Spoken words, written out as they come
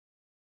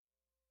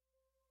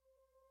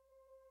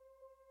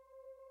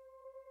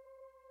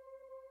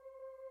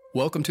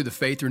Welcome to the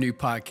Faith Renewed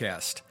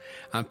podcast.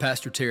 I'm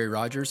Pastor Terry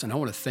Rogers, and I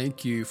want to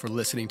thank you for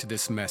listening to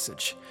this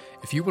message.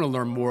 If you want to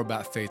learn more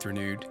about Faith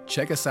Renewed,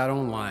 check us out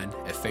online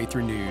at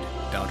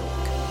faithrenewed.org.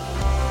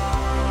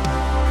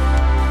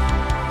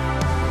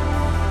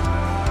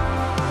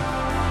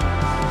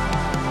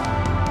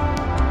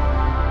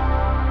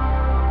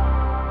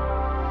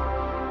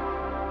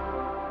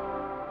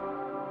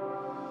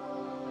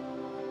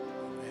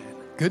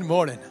 Good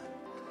morning.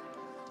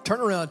 Turn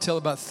around and tell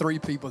about 3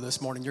 people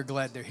this morning you're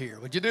glad they're here.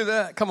 Would you do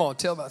that? Come on,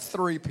 tell about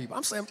 3 people.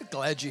 I'm just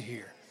glad you're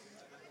here.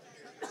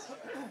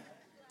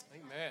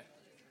 Amen.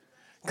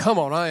 Come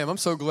on, I am. I'm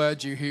so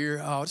glad you're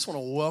here. I just want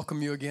to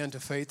welcome you again to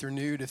Faith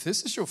Renewed. If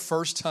this is your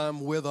first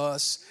time with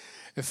us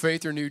at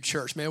Faith Renewed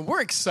Church, man,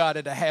 we're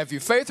excited to have you.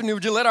 Faith Renewed,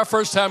 would you let our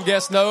first-time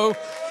guests know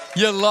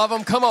you love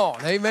them? Come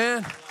on,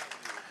 amen.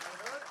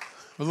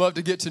 We'd love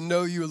to get to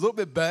know you a little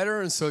bit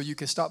better, and so you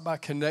can stop by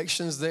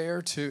Connections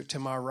there to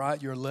my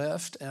right, your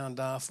left, and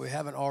if we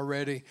haven't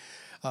already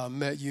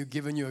met you,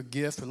 given you a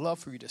gift, we'd love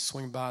for you to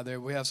swing by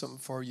there. We have something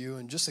for you,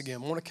 and just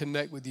again, want to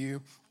connect with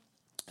you.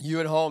 You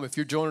at home, if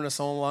you're joining us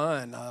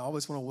online, I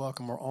always want to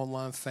welcome our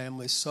online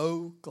family.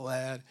 So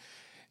glad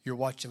you're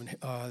watching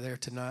there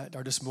tonight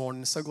or this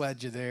morning. So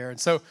glad you're there. And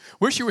so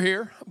wish you were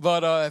here,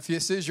 but if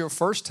this is your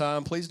first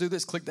time, please do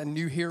this. Click that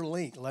New Here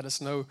link. Let us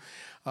know,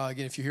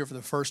 again, if you're here for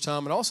the first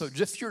time. And also,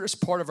 if you're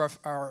just part of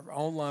our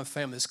online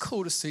family, it's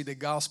cool to see the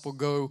gospel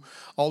go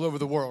all over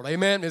the world.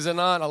 Amen? Is it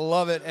not? I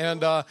love it.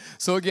 And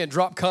so, again,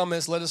 drop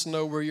comments. Let us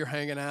know where you're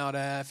hanging out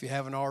at. If you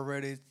haven't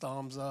already,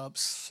 thumbs up,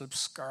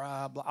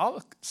 subscribe, all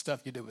the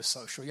stuff you do with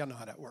social. Y'all know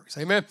how that works.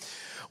 Amen?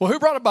 Well, who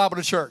brought a Bible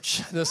to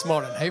church this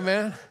morning?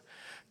 Amen?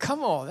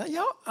 Come on,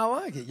 y'all, I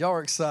like it. Y'all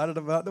are excited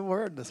about the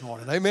word this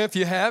morning. Amen. If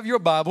you have your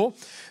Bible,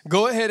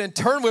 go ahead and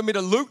turn with me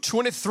to Luke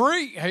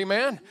 23.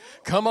 Amen.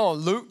 Come on,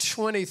 Luke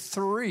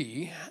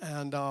 23.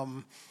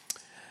 And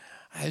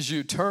as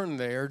you turn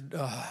there,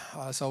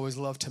 I always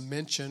love to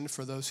mention,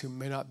 for those who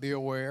may not be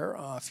aware,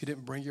 if you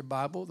didn't bring your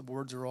Bible, the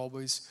words are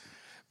always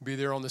be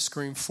there on the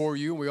screen for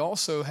you. We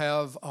also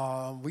have,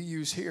 we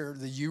use here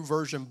the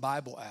YouVersion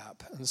Bible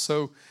app. And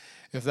so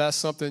if that's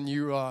something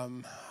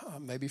you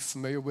may be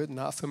familiar with,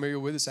 not familiar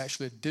with, it's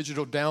actually a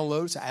digital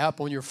download. It's an app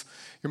on your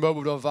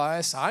mobile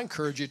device. I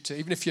encourage you to,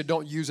 even if you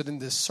don't use it in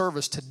this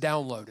service, to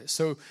download it.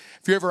 So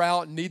if you're ever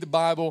out and need the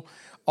Bible,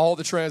 all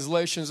the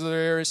translations are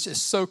there. It's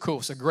just so cool.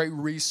 It's a great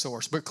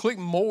resource. But click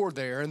more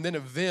there, and then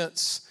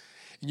events,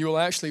 and you will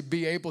actually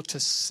be able to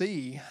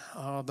see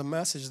the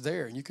message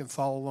there. And you can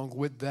follow along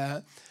with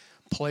that.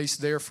 Place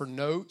there for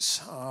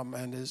notes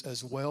and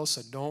as well,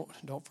 so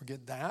don't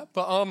forget that.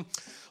 But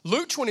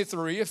Luke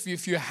 23,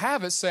 if you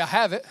have it, say I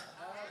have it.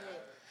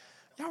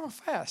 Y'all are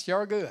fast. Y'all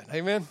are good.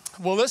 Amen.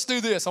 Well, let's do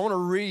this. I want to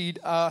read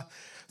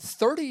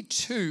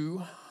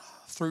 32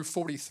 through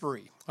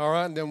 43. All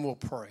right, and then we'll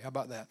pray. How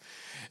about that?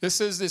 It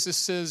says this. It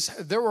says,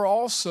 there were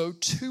also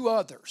 2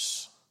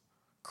 others,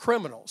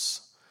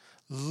 criminals,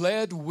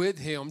 led with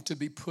him to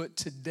be put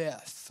to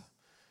death.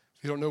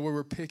 You don't know where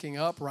we're picking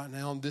up right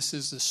now. This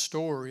is the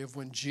story of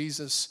when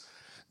Jesus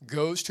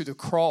goes to the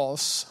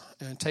cross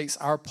and takes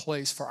our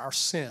place for our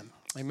sin.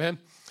 Amen.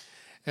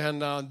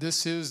 And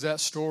this is that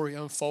story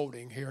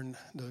unfolding here in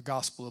the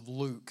Gospel of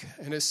Luke.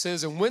 And it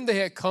says, and when they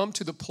had come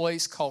to the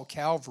place called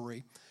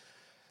Calvary,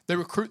 they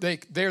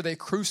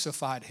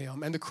crucified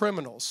him and the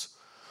criminals,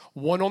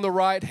 one on the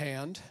right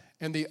hand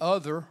and the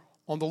other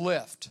on the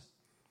left.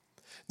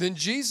 Then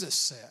Jesus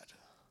said,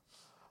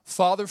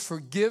 Father,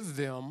 forgive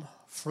them,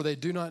 for they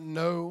do not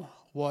know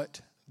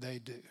what they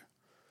do.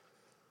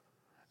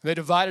 They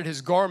divided his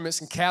garments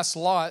and cast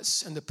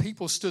lots, and the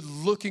people stood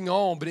looking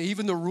on, but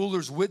even the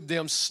rulers with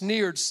them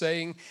sneered,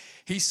 saying,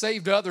 he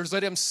saved others,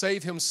 let him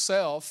save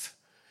himself,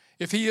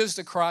 if he is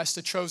the Christ,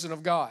 the chosen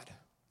of God.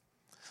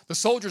 The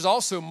soldiers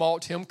also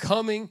mocked him,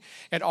 coming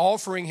and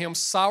offering him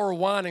sour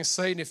wine and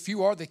saying, if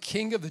you are the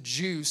king of the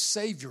Jews,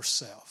 save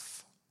yourself.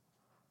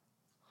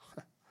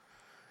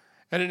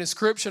 And an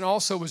inscription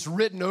also was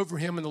written over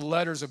him in the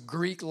letters of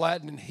Greek,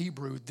 Latin, and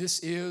Hebrew. This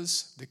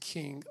is the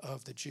King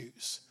of the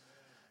Jews.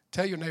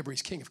 Tell your neighbor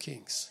he's King of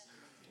Kings.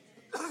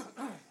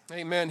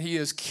 Amen. He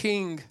is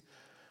King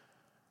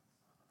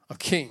of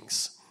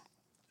Kings.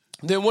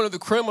 Then one of the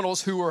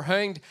criminals who were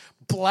hanged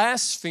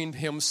blasphemed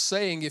him,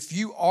 saying, if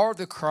you are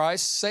the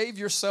Christ, save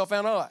yourself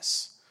and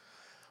us.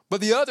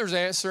 But the others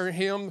answering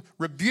him,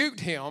 rebuked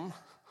him,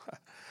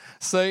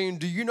 saying,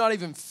 do you not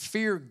even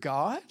fear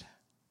God?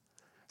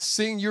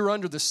 Seeing you're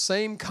under the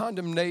same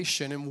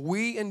condemnation, and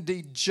we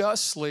indeed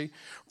justly,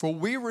 for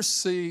we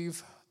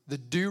receive the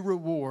due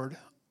reward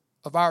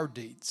of our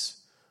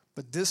deeds.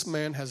 But this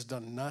man has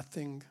done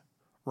nothing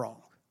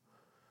wrong.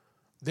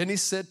 Then he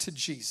said to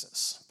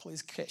Jesus,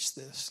 please catch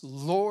this,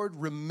 Lord,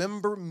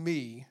 remember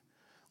me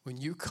when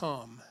you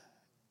come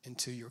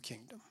into your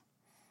kingdom.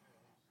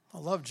 I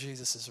love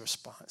Jesus'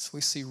 response.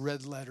 We see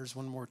red letters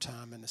one more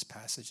time in this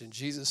passage. And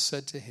Jesus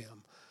said to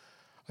him,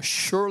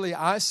 surely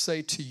I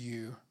say to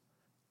you,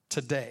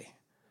 today,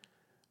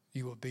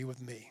 you will be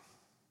with me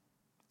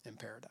in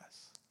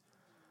paradise.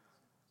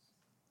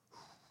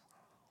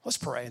 Let's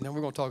pray, and then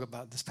we're going to talk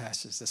about this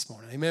passage this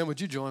morning. Amen.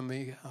 Would you join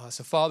me?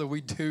 So, Father, we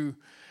do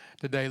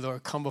today,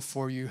 Lord, come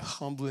before you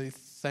humbly,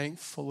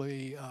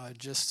 thankfully,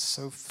 just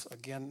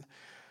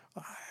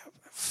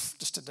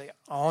today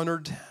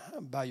honored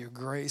by your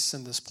grace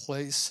in this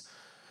place.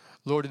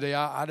 Lord, today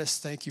I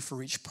just thank you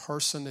for each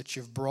person that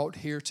you've brought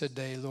here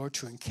today, Lord,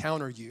 to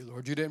encounter you.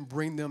 Lord, you didn't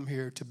bring them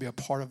here to be a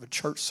part of a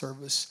church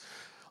service.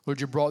 Lord,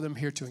 you brought them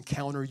here to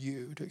encounter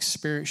you, to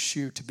experience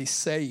you, to be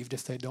saved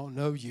if they don't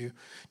know you,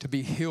 to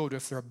be healed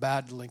if they're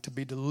battling, to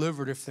be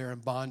delivered if they're in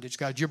bondage.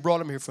 God, you brought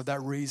them here for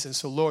that reason.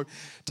 So, Lord,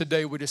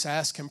 today we just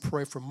ask and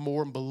pray for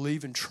more and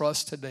believe and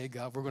trust today,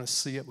 God. We're going to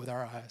see it with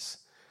our eyes.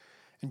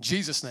 In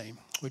Jesus' name,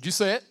 would you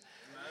say it?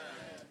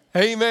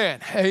 Amen.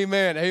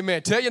 Amen.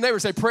 Amen. Tell your neighbor,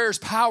 say prayer is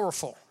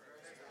powerful.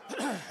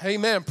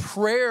 Amen.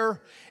 Prayer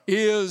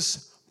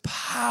is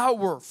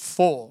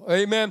powerful.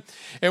 Amen.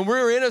 And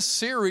we're in a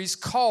series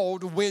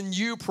called When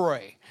You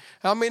Pray.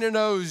 How many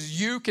knows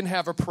you can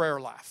have a prayer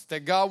life,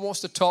 that God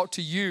wants to talk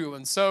to you?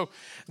 And so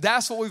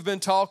that's what we've been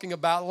talking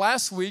about.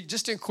 Last week,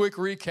 just in quick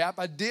recap,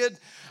 I did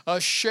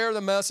share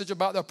the message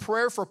about the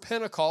prayer for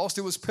Pentecost.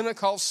 It was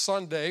Pentecost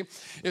Sunday.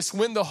 It's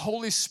when the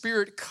Holy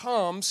Spirit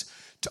comes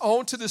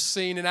onto the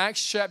scene in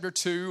Acts chapter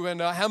 2. And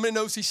how many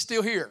knows he's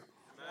still here?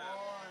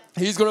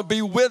 He's going to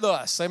be with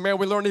us. Amen.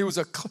 We learned he was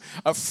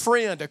a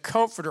friend, a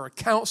comforter, a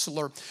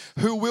counselor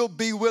who will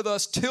be with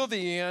us till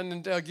the end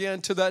and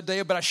again to that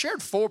day. But I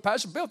shared 4.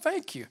 Pastor Bill,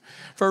 thank you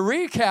for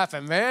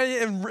recapping,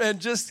 man, and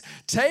just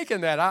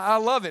taking that. I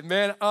love it,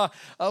 man.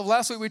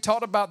 Last week we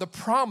talked about the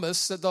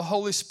promise that the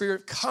Holy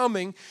Spirit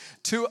coming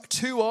to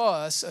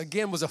us,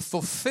 again, was a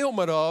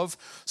fulfillment of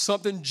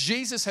something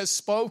Jesus has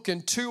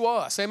spoken to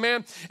us.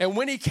 Amen. And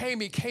when he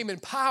came in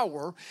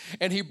power,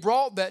 and he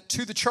brought that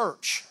to the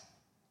church.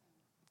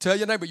 Tell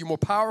your neighbor, you're more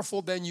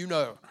powerful than you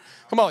know.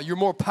 Come on, you're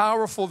more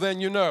powerful than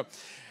you know.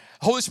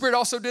 Holy Spirit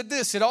also did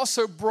this. It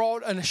also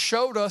brought and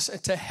showed us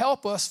to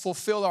help us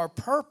fulfill our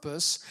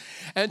purpose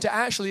and to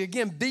actually,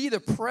 again, be the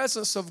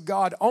presence of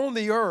God on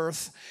the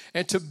earth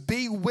and to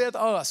be with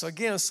us.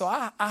 Again, so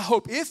I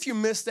hope if you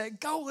missed that,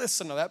 go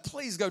listen to that.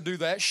 Please go do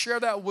that. Share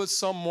that with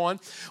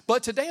someone.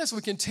 But today as we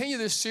continue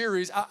this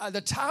series,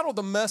 the title of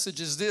the message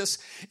is this.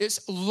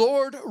 It's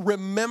Lord,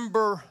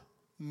 Remember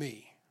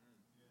Me.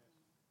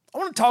 I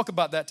want to talk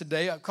about that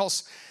today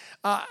because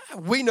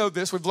we know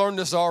this. We've learned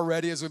this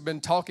already as we've been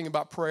talking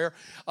about prayer.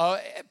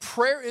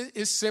 Prayer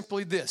is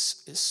simply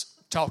this. It's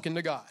talking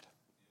to God.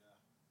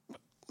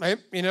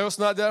 You know, it's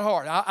not that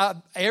hard.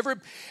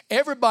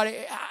 Everybody,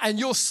 and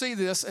you'll see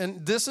this,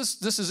 and this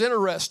is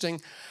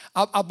interesting.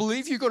 I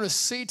believe you're going to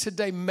see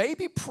today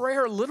maybe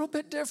prayer a little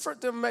bit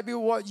different than maybe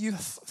what you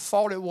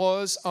thought it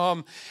was.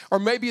 Or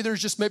maybe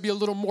there's just maybe a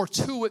little more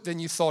to it than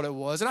you thought it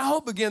was. And I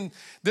hope, again,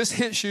 this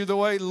hits you the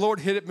way the Lord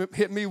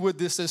hit me with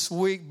this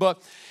week.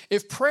 But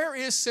if prayer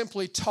is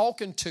simply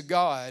talking to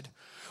God,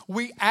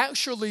 we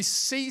actually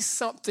see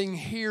something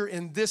here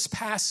in this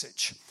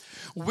passage.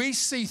 We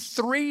see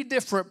 3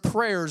 different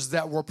prayers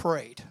that were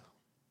prayed.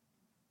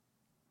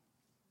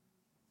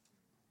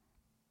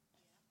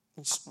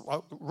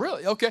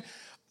 Really? Okay.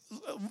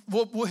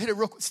 We'll hit it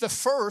real quick. The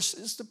first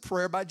is the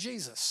prayer by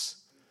Jesus.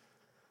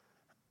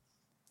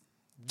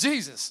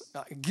 Jesus,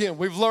 again,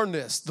 we've learned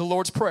this, the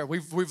Lord's Prayer.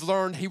 We've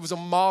learned he was a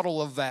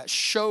model of that,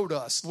 showed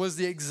us, was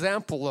the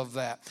example of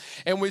that.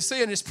 And we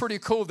see, and it's pretty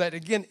cool that,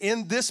 again,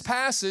 in this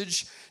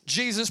passage,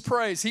 Jesus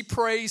prays. He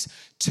prays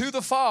to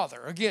the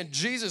Father. Again,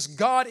 Jesus,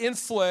 God in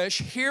flesh,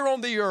 here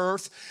on the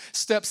earth,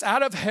 steps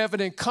out of heaven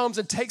and comes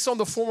and takes on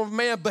the form of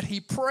man, but he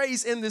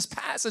prays in this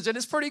passage, and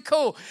it's pretty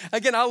cool.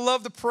 Again, I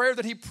love the prayer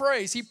that he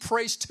prays. He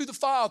prays to the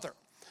Father.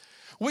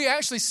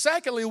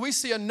 Secondly, we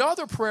see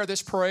another prayer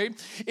that's prayed.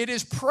 It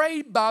is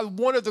prayed by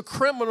one of the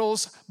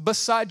criminals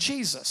beside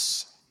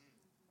Jesus.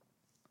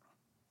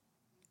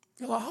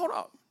 You're like, hold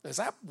on,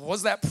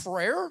 was that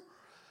prayer?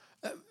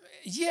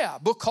 Yeah,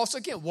 because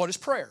again, what is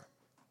prayer?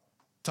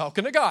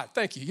 Talking to God.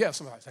 Thank you. Yeah,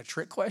 somebody, is that a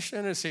trick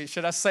question?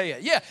 Should I say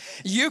it? Yeah,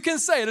 you can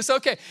say it. It's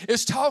okay.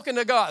 It's talking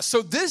to God.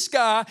 So this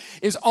guy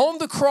is on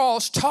the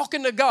cross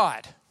talking to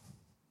God.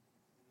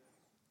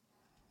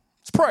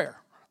 It's prayer.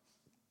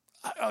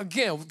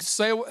 Again,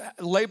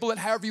 label it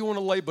however you want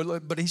to label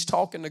it, but he's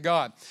talking to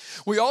God.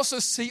 We also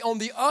see on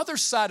the other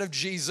side of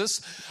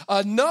Jesus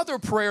another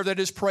prayer that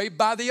is prayed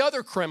by the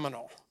other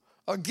criminal.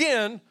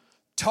 Again,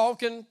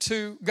 talking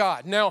to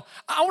God. Now,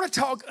 I want to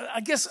talk, I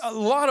guess, a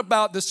lot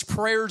about this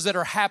prayers that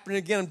are happening.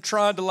 Again, I'm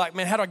trying to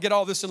how do I get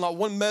all this in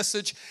one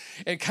message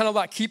and kind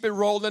of keep it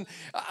rolling?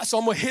 So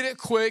I'm going to hit it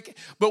quick.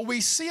 But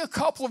we see a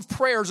couple of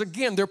prayers.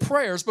 Again, they're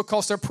prayers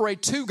because they're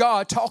prayed to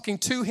God, talking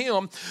to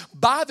him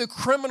by the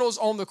criminals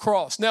on the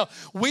cross. Now,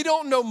 we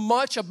don't know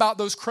much about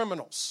those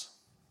criminals.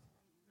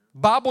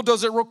 Bible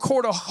doesn't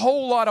record a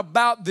whole lot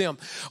about them.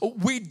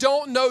 We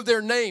don't know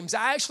their names.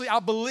 I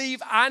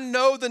believe I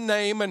know the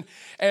name, and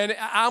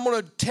I'm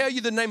going to tell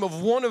you the name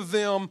of one of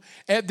them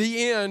at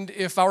the end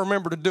if I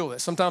remember to do it.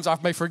 Sometimes I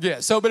may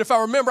forget. But if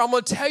I remember, I'm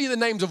going to tell you the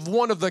names of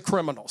one of the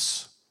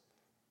criminals.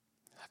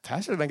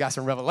 Pastor done got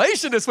some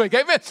revelation this week.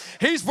 Amen.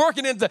 He's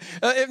working in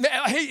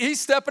he's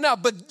stepping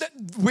out. But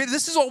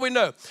this is what we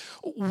know.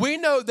 We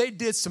know they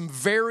did some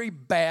very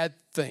bad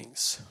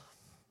things.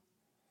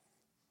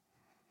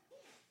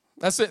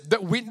 That's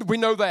it. We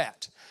know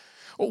that.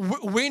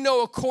 We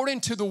know according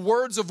to the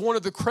words of one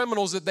of the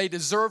criminals that they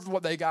deserved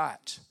what they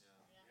got.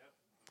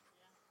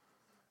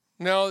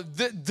 Now,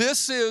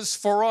 this is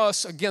for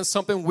us, again,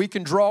 something we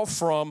can draw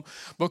from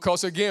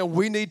because, again,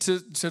 we need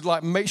to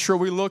like make sure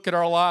we look at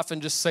our life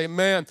and just say,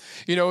 man,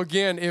 you know,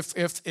 again,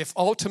 if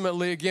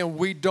ultimately, again,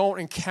 we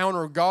don't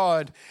encounter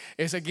God,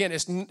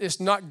 it's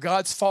not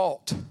God's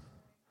fault.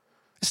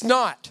 It's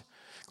not.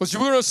 Because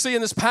we're going to see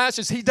in this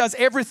passage, he does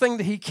everything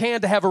that he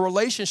can to have a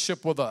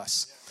relationship with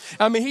us.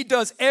 I mean, he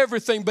does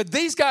everything. But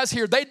these guys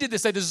here, they did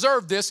this. They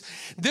deserved this.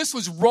 This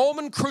was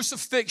Roman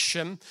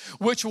crucifixion,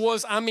 which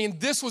was,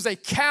 this was a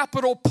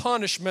capital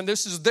punishment.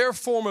 This is their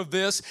form of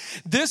this.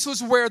 This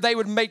was where they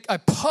would make a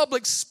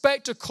public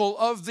spectacle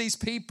of these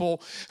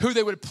people who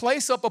they would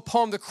place up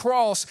upon the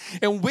cross.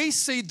 And we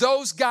see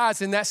those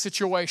guys in that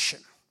situation.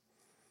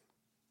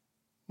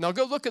 Now,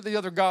 go look at the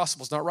other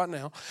Gospels, not right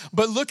now,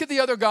 but look at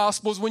the other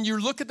Gospels. When you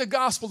look at the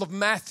Gospel of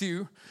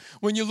Matthew,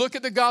 when you look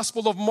at the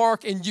Gospel of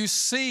Mark, and you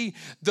see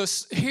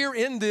this, here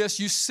in this,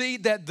 you see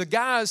that the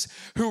guys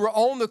who were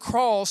on the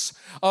cross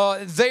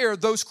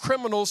those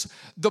criminals,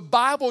 the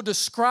Bible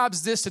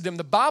describes this to them.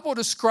 The Bible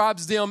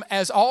describes them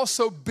as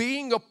also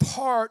being a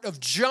part of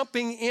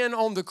jumping in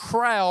on the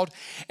crowd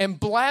and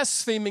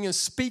blaspheming and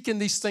speaking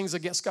these things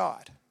against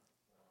God.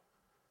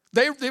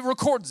 It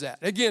records that.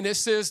 Again, it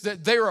says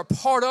that they're a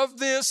part of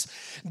this.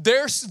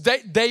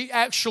 They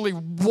actually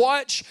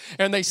watch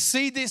and they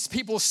see these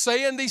people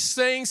saying these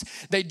things.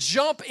 They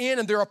jump in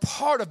and they're a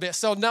part of it.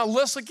 So now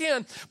let's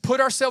again put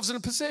ourselves in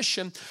a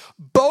position.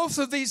 Both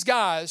of these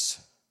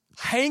guys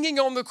hanging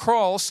on the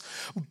cross,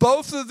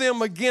 both of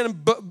them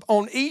again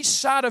on each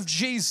side of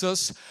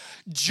Jesus,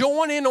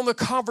 join in on the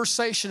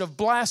conversation of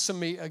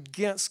blasphemy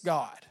against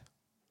God.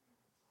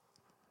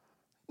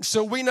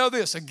 So we know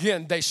this.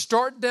 Again, they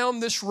start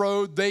down this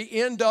road. They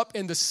end up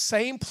in the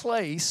same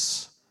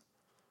place.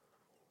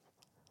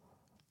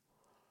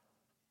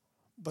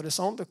 But it's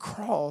on the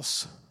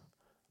cross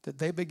that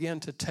they begin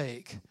to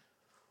take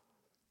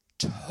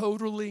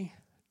totally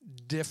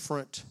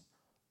different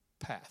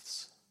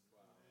paths.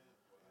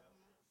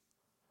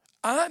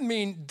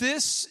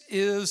 This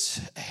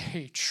is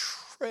a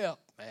trip,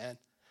 man.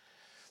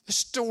 The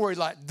story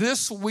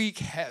this week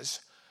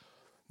has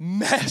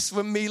messed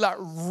with me,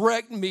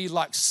 wrecked me,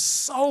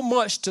 so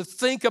much to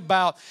think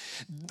about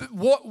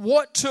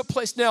what took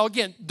place. Now,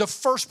 again, the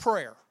first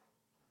prayer,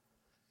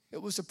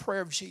 it was a prayer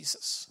of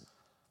Jesus.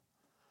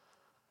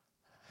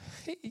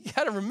 You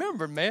got to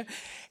remember, man,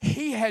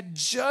 he had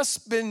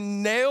just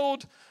been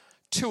nailed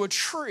to a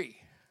tree.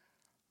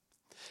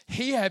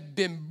 He had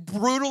been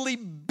brutally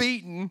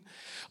beaten,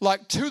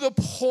 to the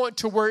point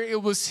to where he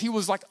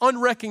was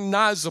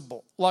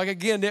unrecognizable.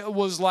 Again, it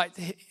was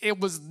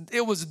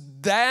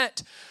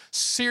that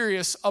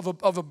serious of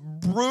a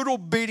brutal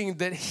beating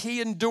that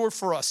he endured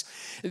for us.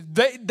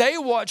 They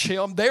watch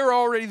him. They were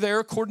already there,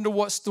 according to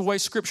what's the way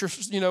Scripture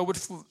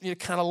would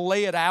kind of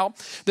lay it out,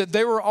 that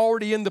they were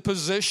already in the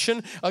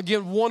position,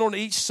 again, one on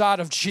each side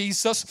of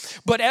Jesus.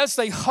 But as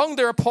they hung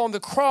there upon the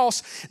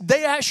cross,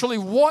 they actually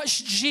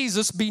watched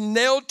Jesus be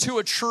nailed to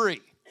a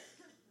tree.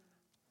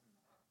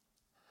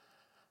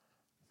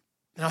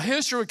 Now,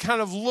 history would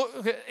kind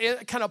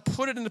of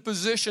put it in the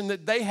position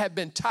that they had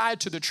been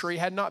tied to the tree,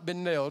 had not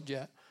been nailed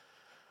yet,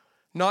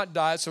 not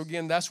died. So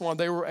again, that's why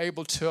they were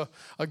able to,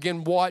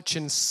 again, watch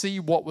and see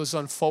what was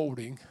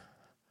unfolding.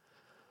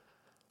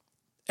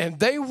 And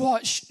they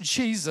watched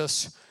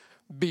Jesus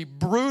be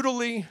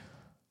brutally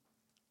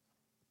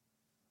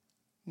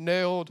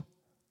nailed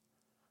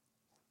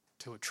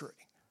to a tree.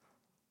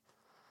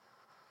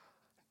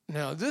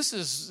 Now, this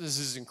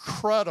is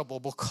incredible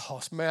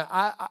because, man,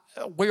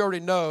 we already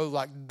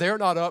know, they're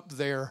not up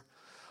there.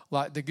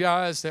 The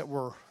guys that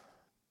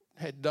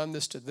had done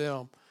this to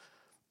them,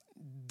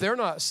 they're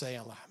not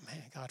saying,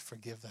 man, God,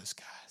 forgive those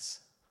guys.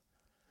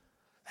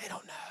 They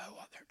don't know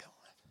what they're doing.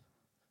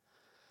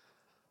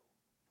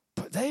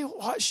 But they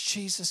watch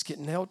Jesus get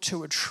nailed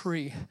to a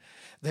tree.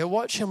 They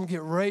watch him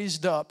get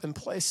raised up and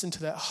placed into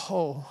that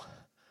hole.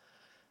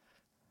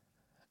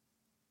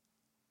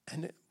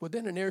 And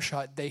within an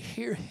earshot, they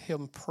hear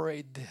him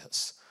pray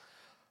this: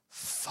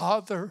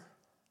 Father,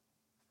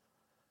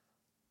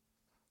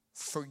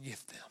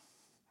 forgive them,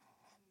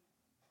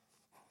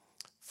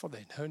 for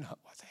they know not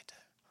what they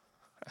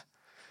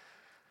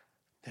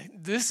do.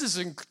 This is,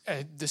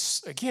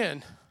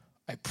 again,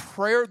 a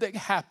prayer that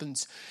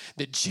happens,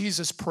 that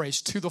Jesus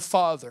prays to the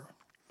Father.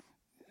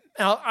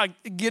 Now,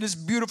 again, it's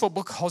beautiful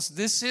because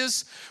this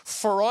is,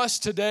 for us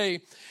today,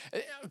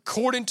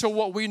 according to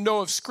what we know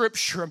of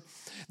Scripture,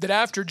 that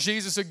after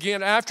Jesus,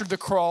 again, after the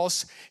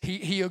cross,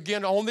 he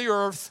again on the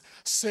earth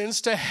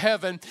sends to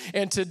heaven.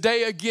 And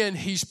today, again,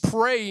 he's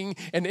praying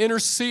and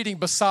interceding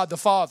beside the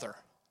Father.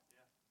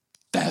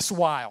 That's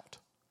wild.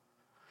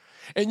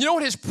 And you know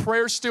what his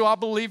prayer still, I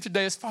believe,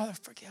 today is, Father,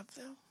 forgive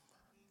them.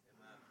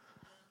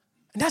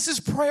 And that's his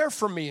prayer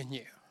for me and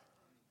you.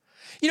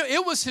 You know,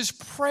 it was his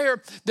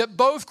prayer that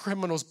both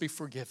criminals be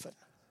forgiven.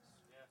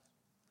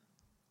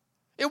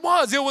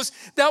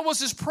 That was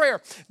his prayer.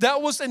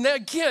 That was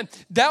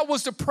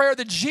the prayer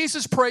that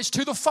Jesus prays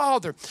to the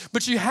Father.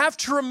 But you have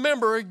to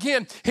remember,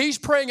 again, he's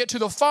praying it to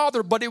the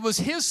Father, but it was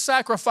his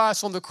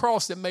sacrifice on the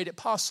cross that made it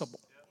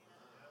possible.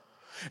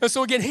 And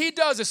so again, he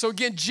does it. So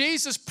again,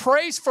 Jesus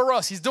prays for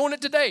us. He's doing it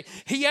today.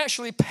 He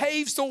actually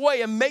paves the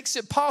way and makes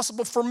it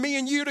possible for me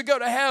and you to go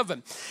to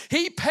heaven.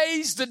 He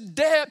pays the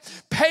debt,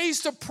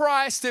 pays the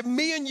price that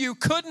me and you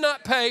could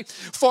not pay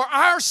for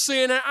our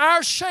sin and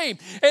our shame.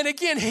 And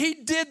again, he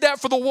did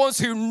that for the ones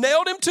who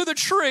nailed him to the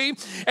tree,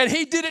 and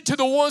he did it to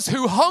the ones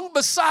who hung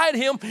beside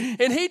him,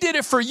 and he did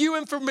it for you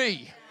and for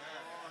me.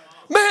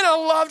 Man, I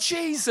love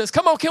Jesus.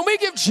 Come on, can we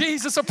give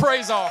Jesus a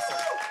praise offering?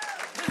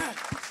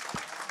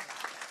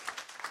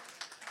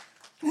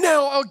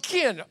 Now,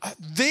 again,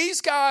 these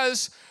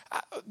guys,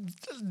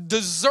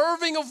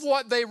 deserving of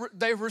what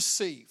they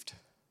received,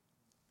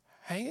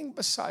 hanging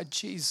beside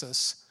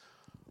Jesus,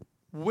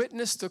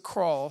 witness the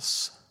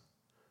cross,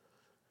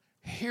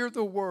 hear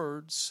the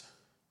words,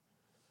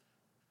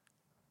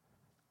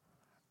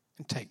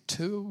 and take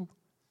two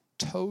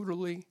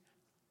totally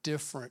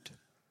different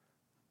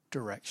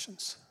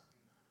directions.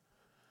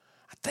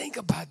 I think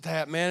about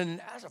that, man,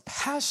 and as a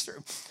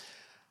pastor,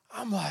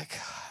 I'm like,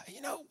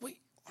 you know,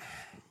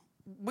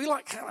 we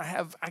like kind of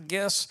have, I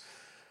guess,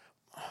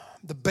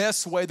 the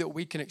best way that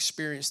we can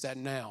experience that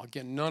now.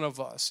 Again, none of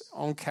us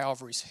on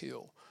Calvary's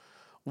Hill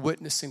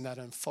witnessing that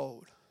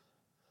unfold.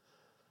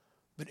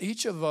 But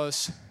each of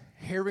us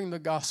hearing the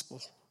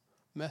gospel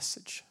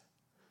message.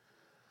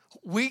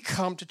 We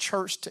come to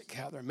church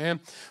together,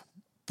 man.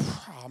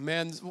 Oh,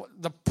 man,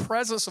 the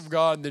presence of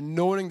God, the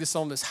anointing that's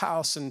on this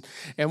house and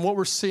what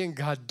we're seeing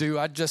God do,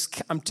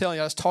 I'm telling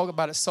you, I just talk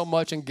about it so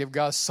much and give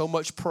God so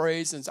much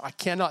praise, and I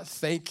cannot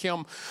thank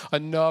him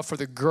enough for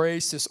the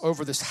grace that's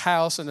over this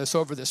house and that's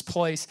over this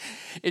place.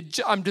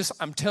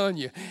 I'm telling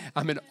you,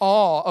 I'm in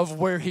awe of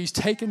where he's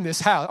taken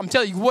this house. I'm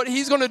telling you, what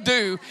he's going to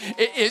do,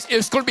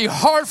 it's going to be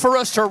hard for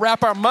us to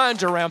wrap our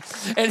minds around,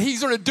 and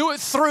he's going to do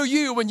it through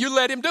you when you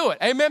let him do it.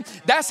 Amen?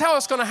 That's how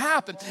it's going to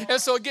happen. And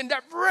so again,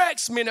 that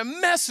wrecks me and it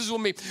messes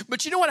with me.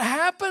 But you know what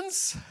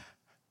happens?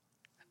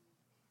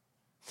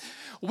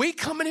 We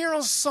come in here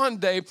on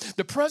Sunday,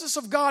 the presence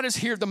of God is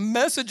here, the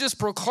message is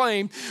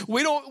proclaimed.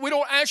 We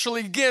don't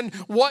actually, again,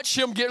 watch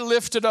him get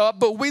lifted up,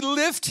 but we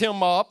lift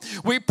him up.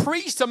 We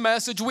preach the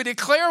message. We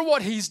declare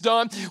what he's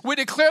done. We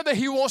declare that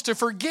he wants to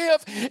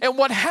forgive. And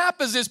what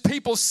happens is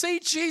people see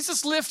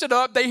Jesus lifted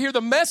up, they hear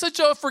the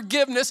message of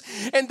forgiveness,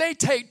 and they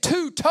take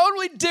two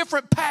totally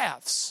different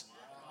paths.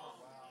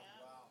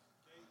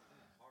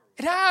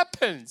 It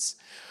happens,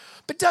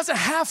 but it doesn't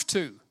have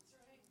to.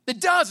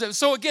 It doesn't.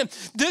 So again,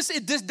 this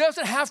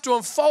doesn't have to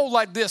unfold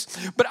like this.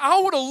 But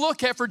I want to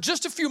look at, for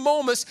just a few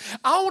moments,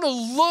 I want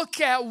to look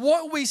at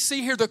what we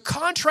see here, the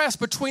contrast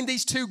between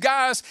these two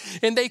guys,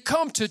 and they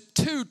come to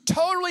two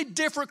totally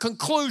different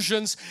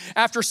conclusions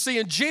after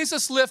seeing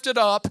Jesus lifted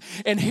up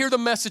and hear the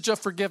message of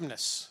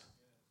forgiveness.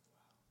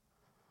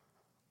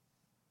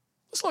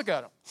 Let's look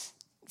at them.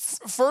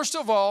 First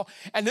of all,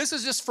 and this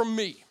is just from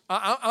me,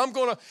 I'm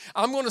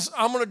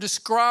gonna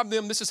describe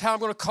them. This is how I'm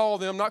gonna call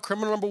them, not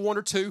criminal number 1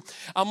 or 2.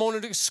 I'm gonna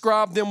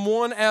describe them,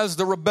 one as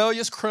the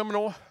rebellious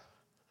criminal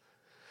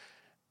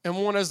and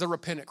one as the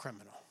repentant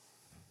criminal.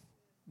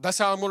 That's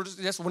how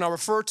that's when I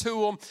refer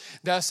to them,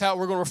 that's how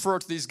we're gonna refer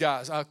to these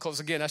guys. Because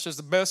again, that's just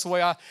the best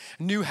way I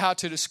knew how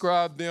to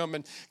describe them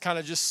and kind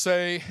of just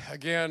say,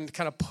 again,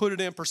 kind of put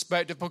it in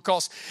perspective,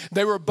 because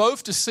they were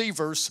both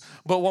deceivers,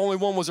 but only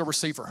one was a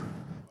receiver.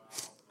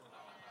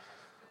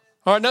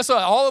 All right, that's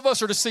all of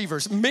us are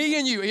deceivers. Me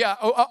and you, yeah,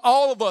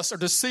 all of us are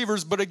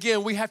deceivers. But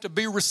again, we have to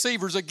be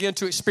receivers again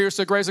to experience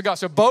the grace of God.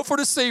 So both were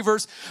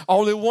deceivers.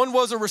 Only one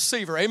was a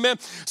receiver. Amen.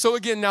 So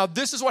again, now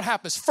this is what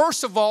happens.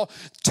 First of all,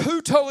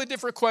 two totally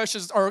different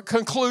questions or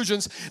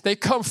conclusions. They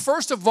come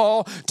first of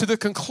all to the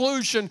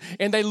conclusion,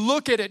 and they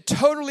look at it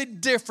totally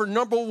different.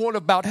 Number one,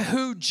 about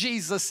who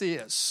Jesus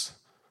is.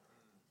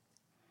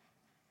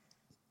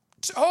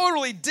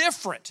 Totally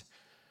different.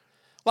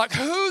 Like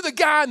who the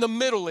guy in the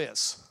middle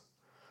is.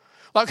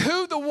 Like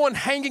who the one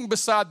hanging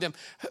beside them,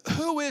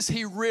 who is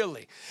he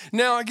really?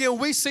 Now again,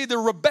 we see the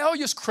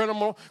rebellious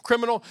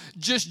criminal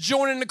just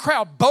joining the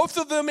crowd. Both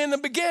of them in the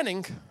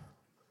beginning.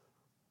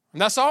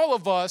 And that's all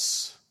of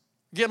us.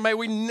 Again, may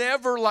we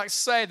never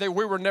say that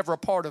we were never a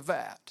part of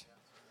that.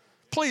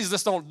 Please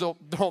just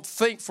don't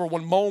think for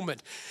one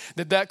moment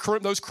that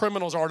those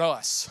criminals aren't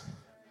us.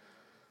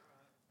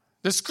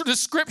 The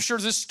scripture,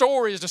 this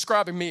story is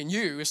describing me and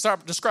you. It's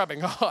not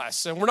describing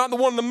us. And we're not the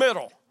one in the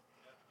middle.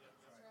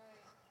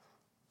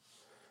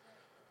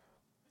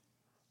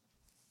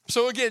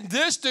 So again,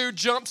 this dude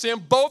jumps in.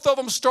 Both of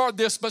them start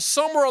this, but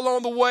somewhere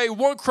along the way,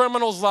 one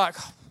criminal's like,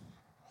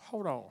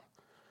 hold on.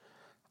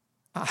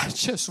 I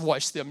just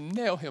watched them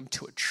nail him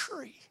to a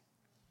tree.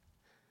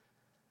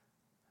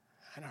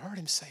 And I heard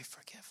him say,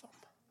 forgive him.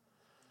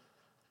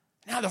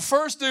 Now, the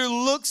first dude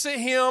looks at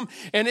him,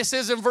 and it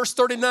says in verse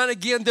 39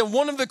 again, then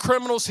one of the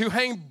criminals who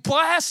hanged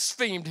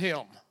blasphemed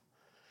him.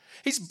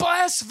 He's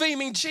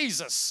blaspheming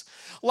Jesus.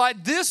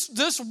 Like this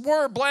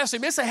word,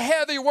 blasphemy, it's a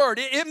heavy word.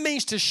 It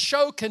means to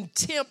show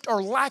contempt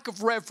or lack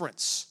of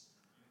reverence.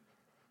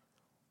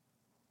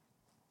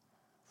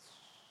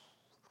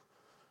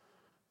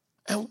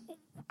 And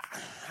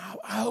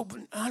I hope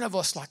none of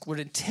us would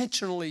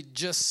intentionally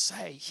just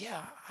say,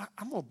 yeah,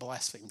 I'm going to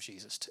blaspheme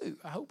Jesus too.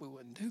 I hope we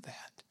wouldn't do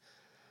that.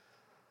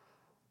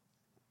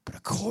 But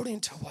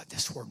according to what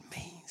this word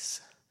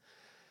means,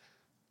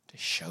 to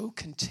show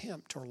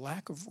contempt or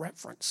lack of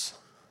reverence,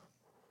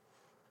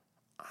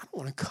 I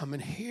don't want to come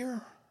in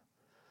here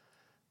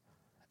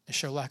and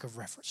show lack of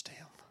reverence to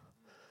him.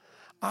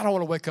 I don't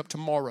want to wake up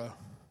tomorrow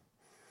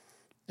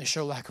and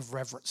show lack of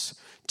reverence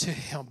to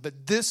him.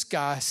 But this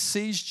guy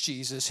sees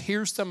Jesus,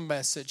 hears the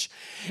message,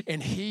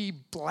 and he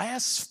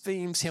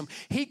blasphemes him.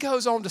 He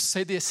goes on to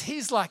say this.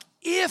 He's like,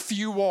 if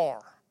you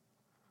are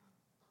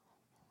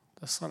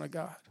the Son of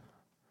God.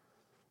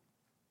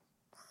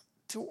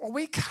 Are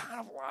we kind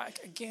of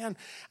like, again,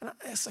 and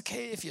it's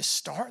okay if you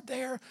start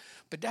there,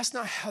 but that's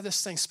not how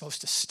this thing's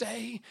supposed to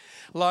stay.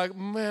 Like,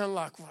 man,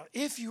 well,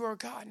 if you are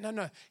God.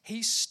 No,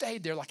 he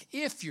stayed there like,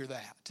 if you're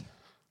that.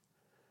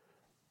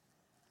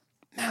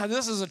 Now,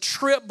 this is a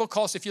trip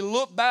because if you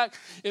look back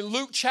in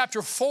Luke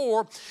chapter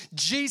 4,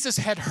 Jesus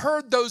had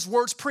heard those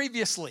words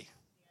previously.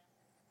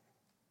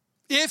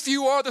 If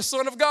you are the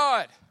Son of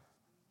God.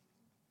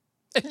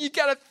 And you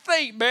got to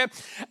think, man,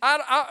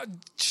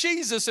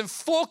 Jesus in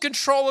full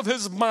control of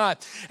his mind,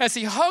 as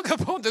he hung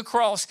upon the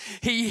cross,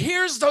 he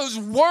hears those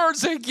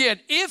words again,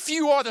 if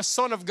you are the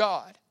Son of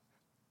God.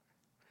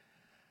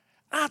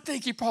 I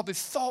think he probably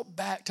thought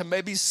back to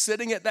maybe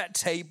sitting at that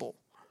table,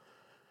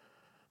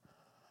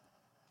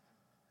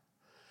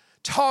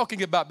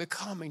 talking about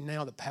becoming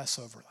now the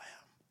Passover lamb.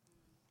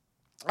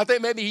 I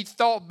think maybe he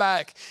thought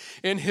back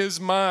in his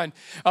mind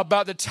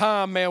about the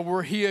time, man,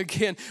 where he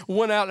again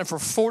went out and for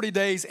 40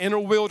 days in a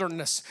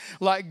wilderness,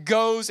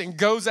 goes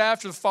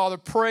after the Father,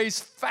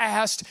 prays,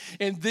 fast,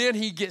 and then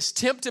he gets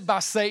tempted by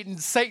Satan.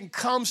 Satan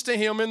comes to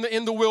him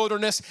in the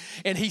wilderness,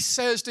 and he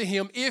says to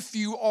him, if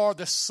you are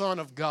the Son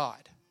of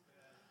God.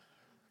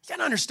 You got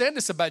to understand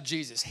this about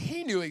Jesus.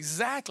 He knew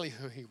exactly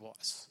who he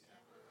was.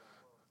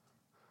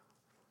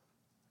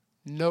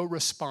 No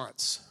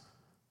response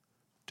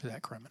to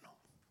that criminal.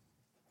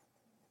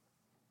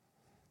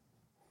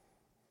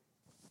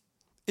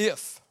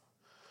 If.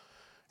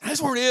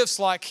 This word if's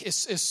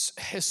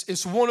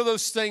it's one of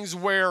those things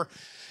where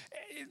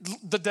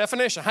the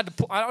definition, I just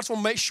want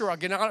to make sure, I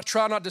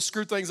try not to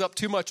screw things up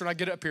too much when I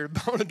get up here,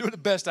 but I want to do it the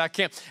best I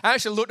can. I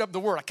actually looked up the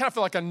word. I kind of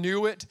feel like I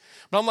knew it,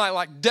 but I'm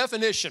like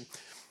definition.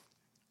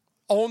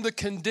 On the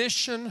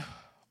condition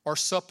or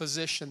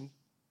supposition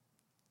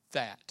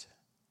that.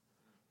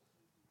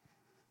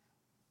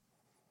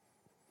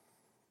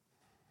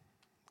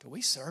 Do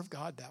we serve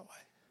God that way?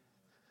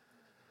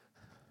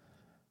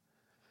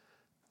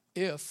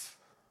 If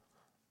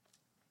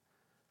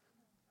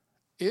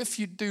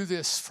you do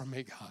this for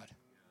me, God,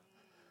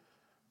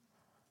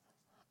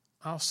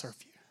 I'll serve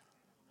you.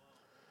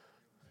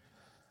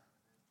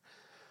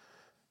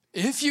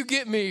 If you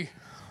get me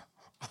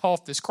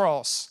off this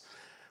cross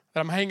that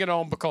I'm hanging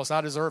on because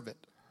I deserve it.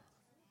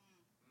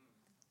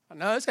 I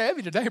know it's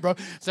heavy today, bro.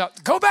 So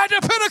go back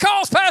to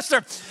Pentecost,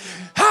 Pastor.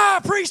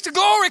 Preach the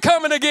glory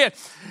coming again.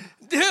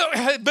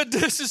 But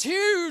this is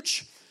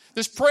huge.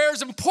 This prayer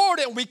is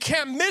important. We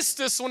can't miss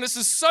this one. This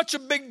is such a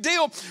big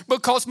deal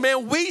because,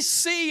 man, we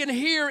see and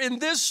hear in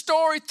this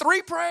story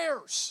 3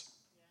 prayers.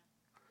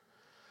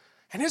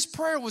 And his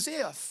prayer was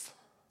if.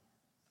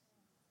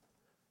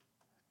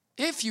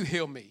 If you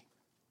heal me.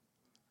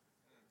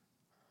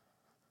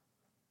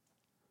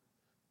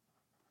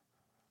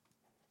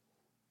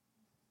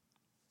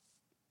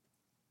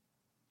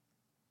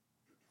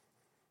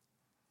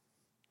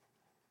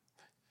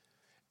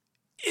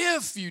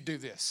 If you do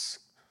this.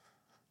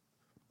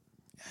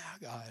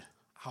 Yeah, God,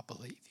 I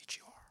believe that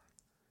you are.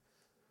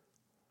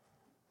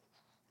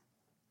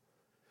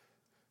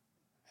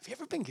 Have you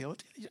ever been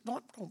guilty?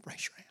 Don't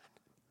raise your hand.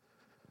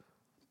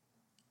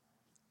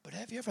 But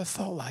have you ever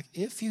thought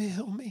if you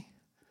heal me,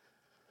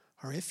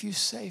 or if you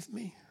save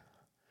me,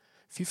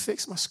 if you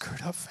fix my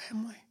screwed up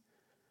family,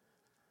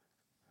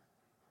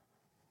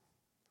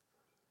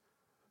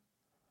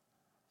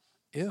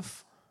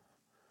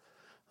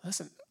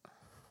 listen,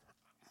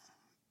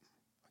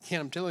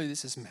 again, I'm telling you,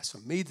 this is messed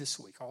with me this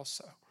week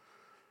also.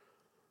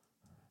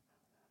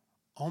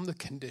 On the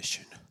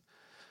condition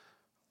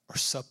or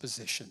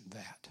supposition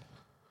that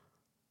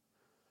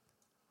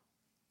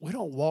we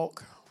don't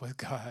walk with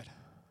God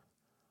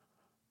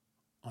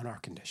on our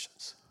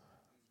conditions.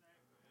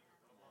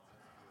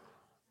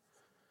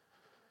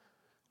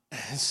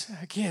 And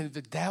again,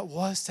 that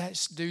was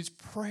that dude's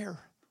prayer.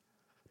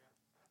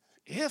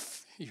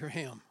 If you're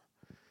him.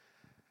 The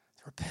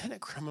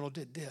repentant criminal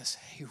did this.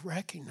 He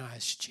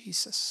recognized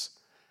Jesus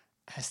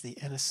as the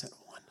innocent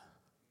one.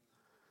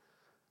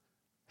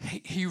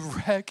 He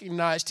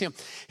recognized him.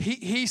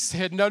 He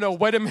said, no,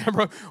 wait a minute,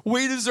 bro.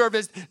 We deserve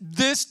this.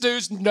 This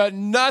dude's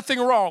done nothing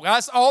wrong.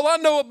 All I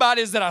know about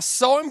is that I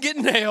saw him get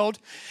nailed,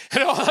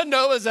 and all I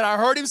know is that I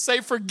heard him say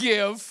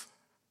forgive.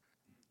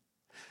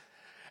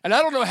 And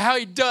I don't know how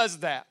he does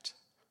that.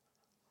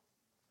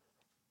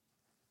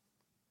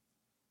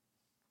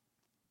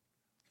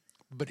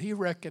 But he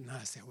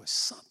recognized there was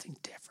something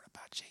different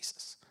about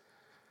Jesus.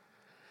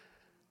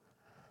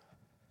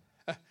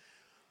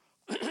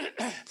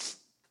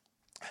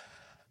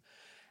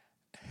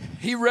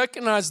 He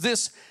recognized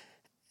this.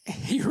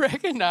 He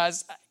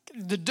recognized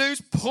the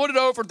dudes put it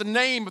over the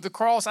name of the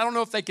cross. I don't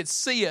know if they could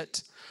see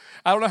it.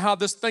 I don't know how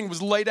this thing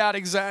was laid out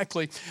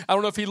exactly. I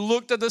don't know if he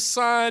looked at the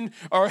sign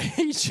or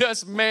he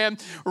just,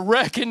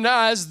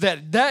 recognized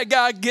that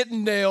guy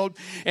getting nailed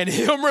and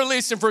him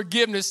releasing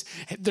forgiveness.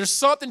 There's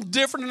something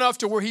different enough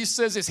to where he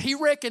says this. He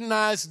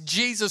recognized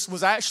Jesus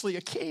was actually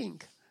a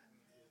king.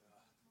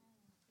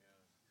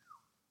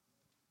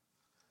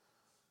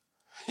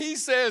 He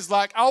says,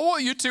 I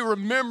want you to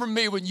remember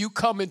me when you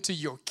come into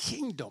your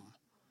kingdom.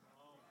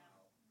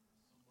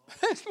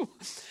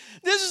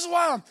 This is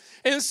why.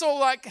 And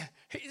so,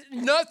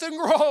 nothing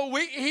wrong.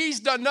 He's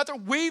done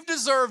nothing. We've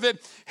deserved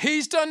it.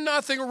 He's done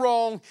nothing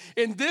wrong.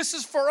 And this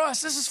is for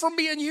us. This is for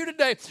me and you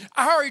today.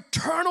 Our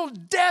eternal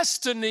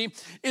destiny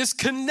is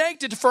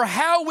connected for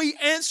how we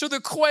answer the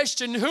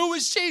question, who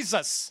is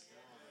Jesus?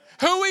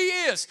 Who he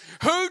is,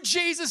 who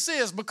Jesus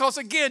is. Because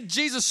again,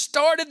 Jesus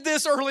started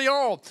this early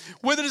on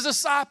with his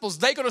disciples.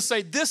 They're going to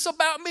say this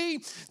about me.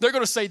 They're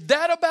going to say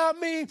that about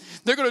me.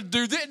 They're going to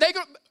do this.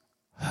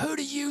 Who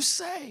do you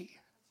say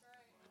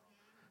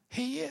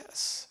he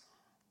is?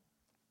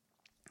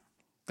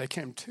 They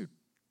came to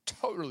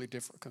totally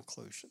different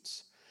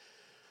conclusions.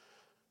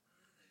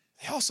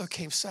 They also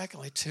came,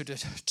 secondly, to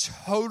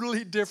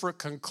totally different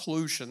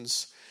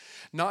conclusions,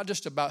 not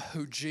just about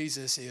who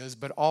Jesus is,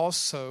 but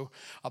also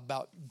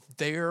about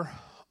their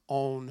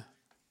own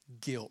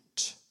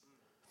guilt.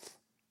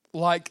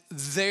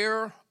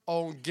 Their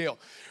own guilt.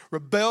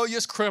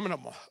 Rebellious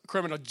criminal,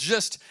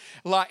 just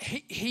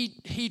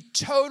he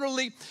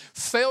totally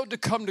failed to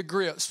come to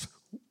grips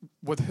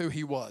with who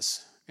he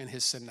was in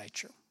his sin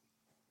nature.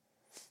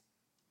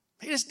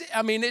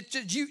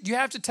 You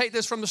have to take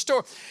this from the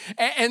story.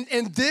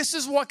 And this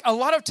is what a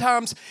lot of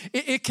times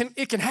it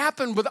can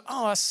happen with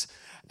us.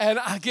 And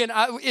again,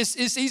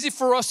 it's easy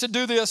for us to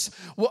do this.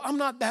 Well, I'm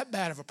not that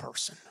bad of a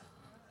person.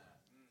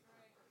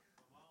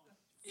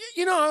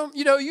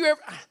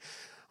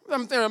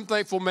 I'm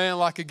thankful,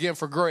 man, again,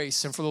 for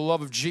grace and for the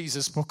love of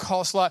Jesus.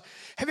 Because,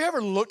 have you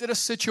ever looked at a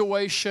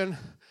situation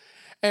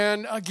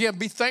and, again,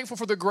 be thankful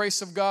for the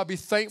grace of God. Be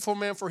thankful,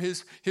 man, for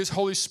his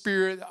Holy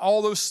Spirit.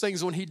 All those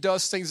things when he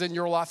does things in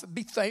your life.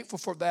 Be thankful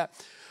for that.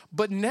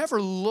 But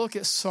never look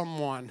at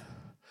someone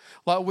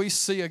like we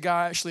see a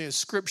guy actually in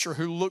Scripture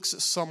who looks at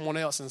someone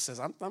else and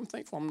says, I'm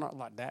thankful I'm not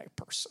like that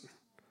person.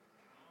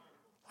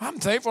 I'm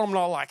thankful I'm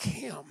not like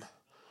him.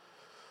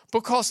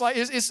 Because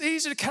it's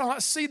easy to kind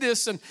of see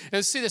this and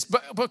see this.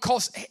 But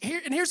because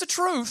here's the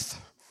truth.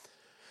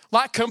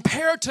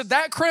 Compared to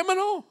that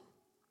criminal,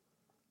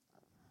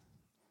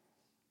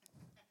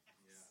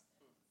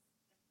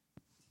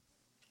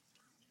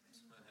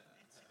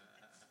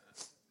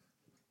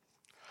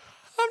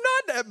 I'm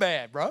not that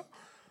bad, bro.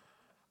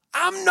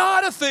 I'm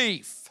not a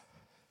thief.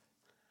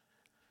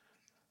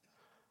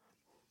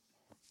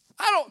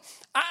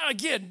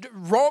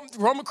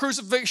 Roman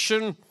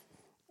crucifixion,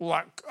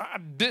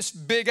 this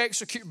big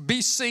execution,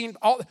 be seen,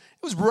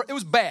 it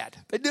was bad.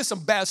 They did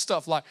some bad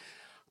stuff.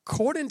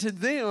 According to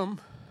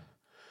them,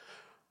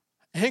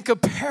 in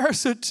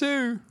comparison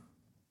to,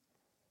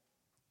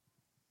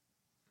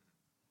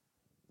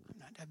 I'm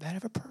not that bad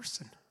of a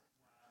person.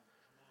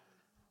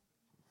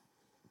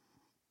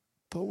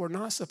 But we're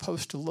not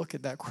supposed to look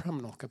at that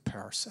criminal and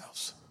compare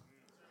ourselves.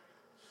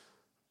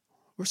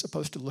 We're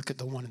supposed to look at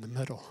the one in the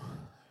middle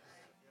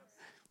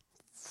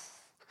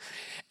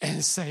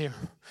and say,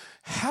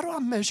 how do I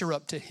measure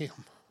up to him?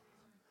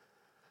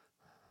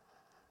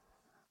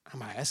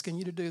 Am I asking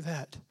you to do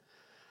that?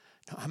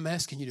 No, I'm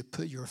asking you to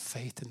put your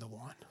faith in the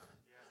one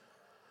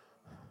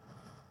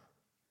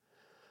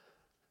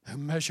who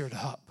measured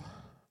up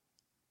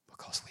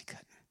because we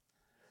couldn't.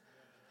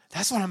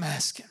 That's what I'm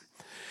asking.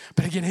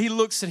 But again, he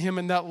looks at him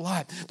in that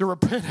light. The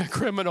repentant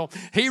criminal,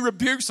 he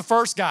rebukes the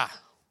first guy.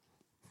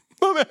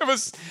 You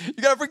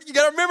got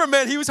to remember,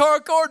 man, he was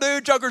hardcore,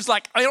 dude. Joker's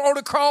on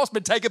the cross,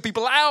 been taking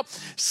people out,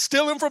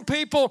 stealing from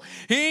people.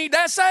 He ain't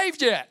that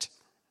saved yet.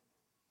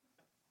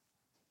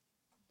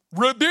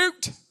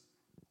 Rebuked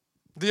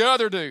the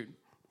other dude.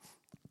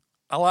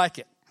 I like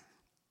it.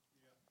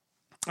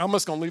 I'm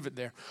just going to leave it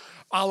there.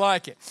 I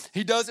like it.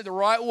 He does it the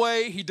right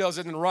way. He does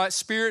it in the right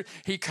spirit.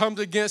 He comes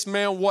against,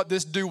 man, what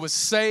this dude was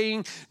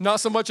saying. Not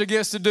so much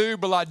against the dude,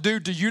 but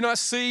dude, do you not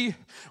see,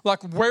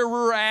 where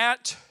we're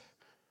at?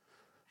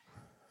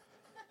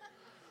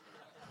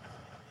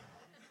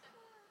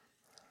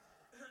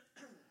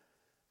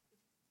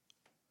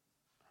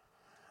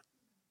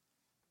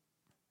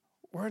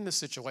 We're in this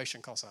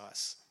situation because of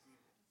us.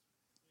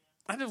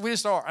 We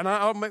just are. And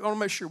I want to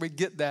make sure we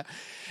get that.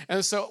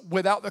 And so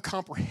without the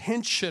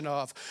comprehension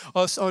of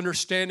us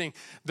understanding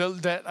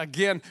that,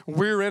 again,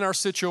 we're in our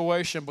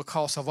situation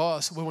because of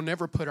us, we will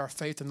never put our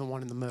faith in the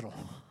one in the middle.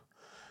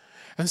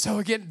 And so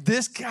again,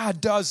 this guy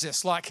does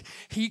this. Like,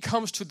 he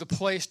comes to the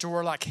place to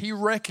where, like, he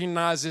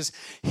recognizes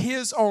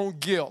his own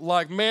guilt.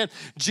 Like, man,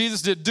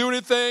 Jesus didn't do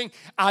anything.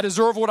 I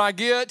deserve what I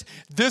get.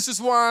 This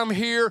is why I'm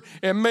here.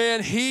 And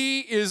man, he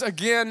is,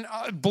 again,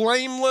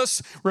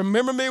 blameless.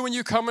 Remember me when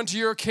you come into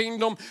your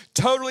kingdom.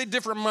 Totally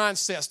different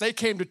mindsets. They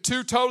came to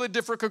two totally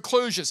different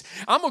conclusions.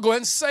 I'm going to go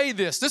ahead and say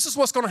this. This is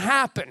what's going to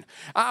happen.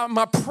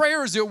 My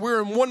prayer is that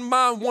we're in one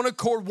mind, one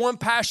accord, one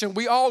passion.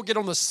 We all get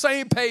on the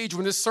same page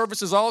when this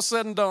service is all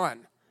said and done.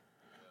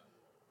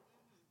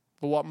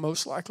 But what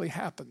most likely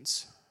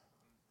happens,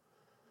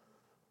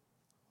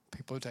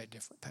 people take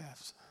different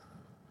paths.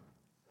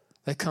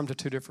 They come to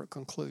two different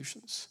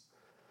conclusions.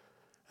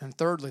 And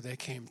thirdly, they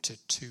came to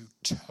two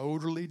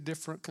totally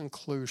different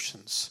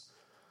conclusions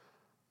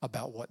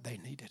about what they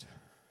needed.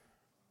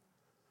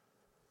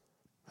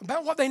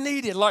 About what they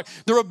needed. Like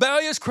the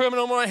rebellious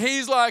criminal,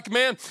 he's like,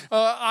 man,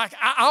 I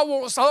don't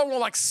want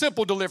like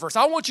simple deliverance.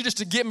 I want you just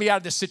to get me out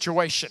of this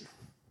situation.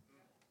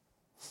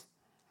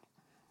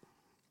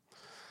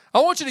 I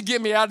want you to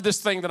get me out of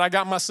this thing that I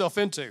got myself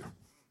into.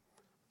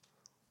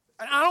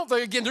 And I don't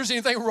think, again, there's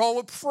anything wrong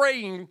with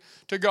praying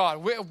to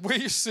God.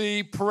 We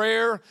see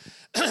prayer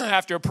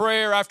after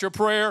prayer after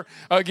prayer,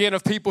 again,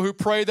 of people who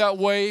pray that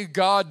way.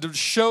 God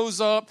shows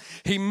up.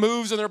 He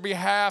moves on their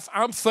behalf.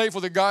 I'm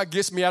thankful that God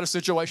gets me out of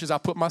situations I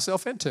put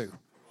myself into.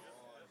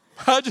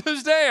 I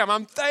just am.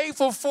 I'm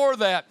thankful for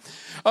that.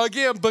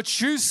 Again,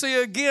 but you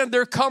see, again,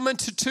 they're coming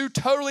to two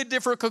totally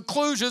different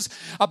conclusions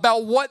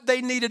about what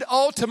they needed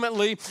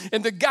ultimately.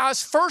 And the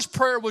guy's first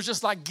prayer was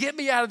just like, get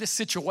me out of this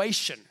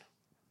situation.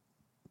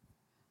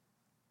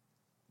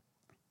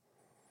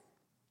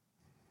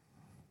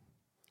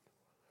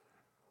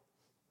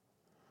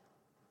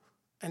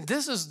 And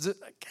this is,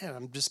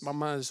 again, my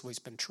mind has always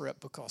been tripped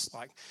because,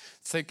 like,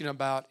 thinking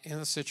about in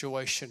the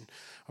situation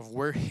of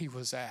where he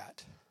was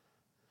at.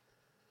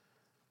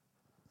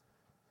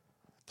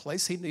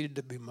 Place he needed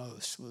to be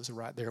most was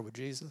right there with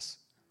Jesus.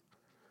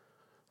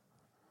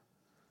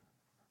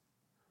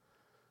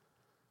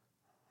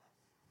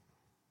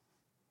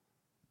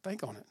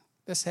 Think on it.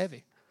 That's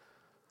heavy.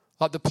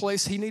 Like the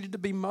place he needed to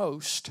be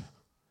most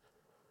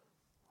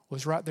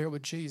was right there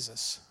with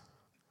Jesus.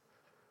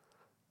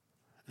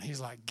 And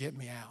he's like, get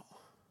me out.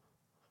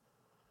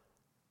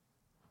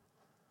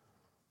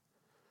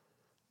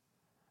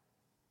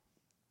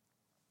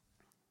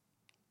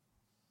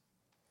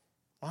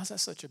 Why is that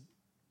such a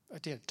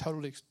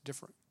totally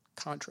different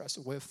contrast,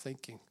 a way of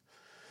thinking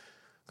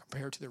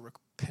compared to the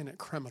repentant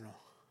criminal?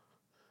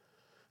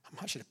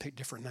 I should have picked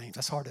different names.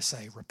 That's hard to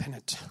say,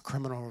 repentant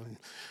criminal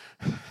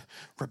and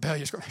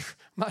rebellious.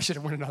 I should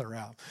have went another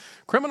route.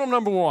 Criminal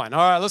number one.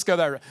 All right, let's go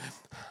that route.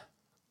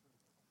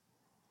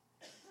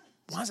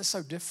 Why is it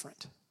so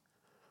different?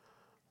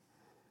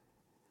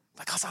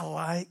 Because I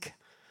like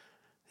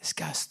this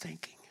guy's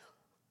thinking.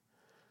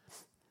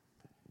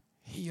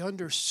 He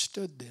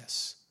understood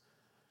this.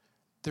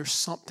 There's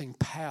something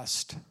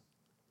past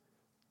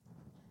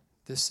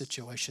this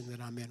situation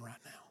that I'm in right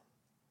now.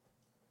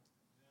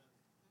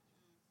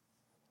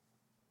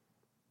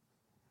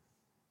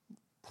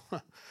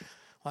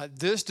 Like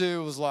this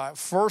dude was like,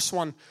 first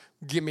one,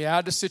 get me out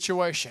of the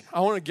situation. I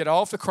want to get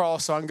off the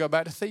cross so I can go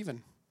back to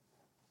thieving.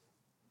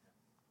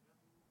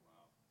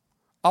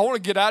 I want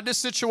to get out of this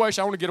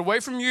situation. I want to get away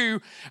from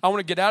you. I want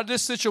to get out of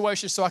this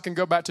situation so I can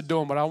go back to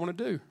doing what I want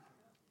to do.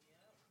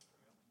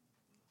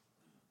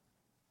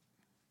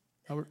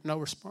 No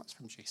response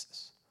from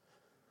Jesus.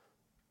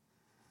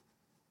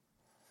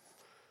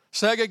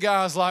 Second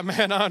guy's like,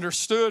 man, I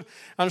understand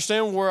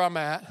where I'm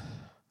at.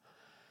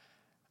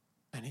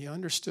 And he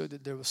understood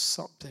that there was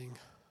something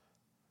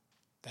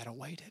that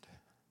awaited.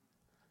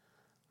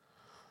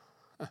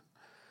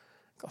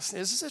 Because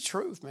this is the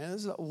truth, man.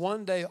 This is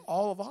one day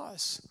all of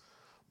us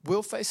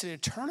will face an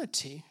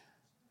eternity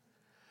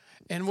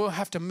and we'll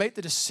have to make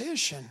the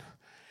decision.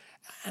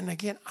 And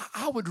again,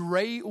 I would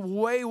way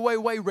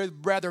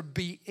rather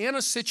be in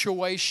a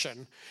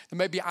situation that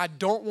maybe I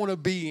don't want to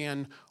be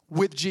in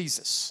with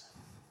Jesus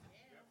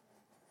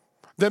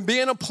than be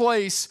in a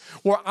place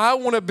where I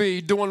want to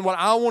be doing what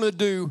I want to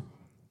do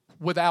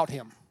without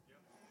him.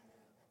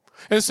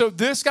 And so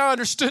this guy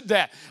understood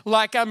that.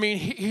 Like, I mean,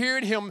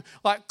 hearing him,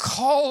 like,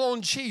 call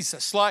on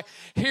Jesus. Like,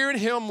 hearing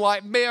him,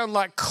 like, man,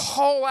 like,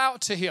 call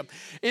out to him.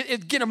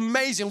 It get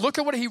amazing. Look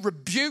at what he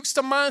rebukes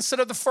the mindset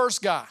of the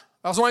first guy.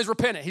 That's why he's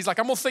repentant. He's like,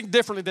 I'm going to think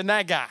differently than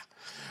that guy.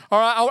 All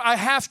right, I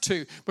have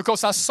to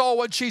because I saw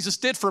what Jesus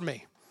did for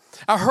me.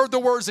 I heard the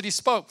words that he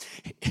spoke.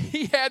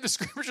 He had, the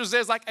scripture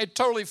says, like a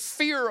totally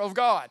fear of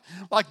God,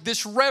 like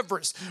this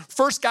reverence.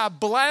 First guy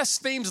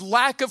blasphemes,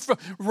 lack of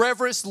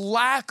reverence,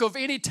 lack of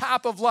any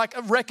type of like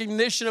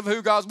recognition of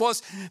who God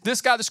was.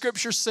 This guy, the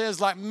scripture says,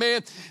 like,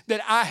 man,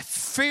 that I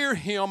fear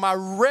him, I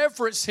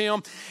reverence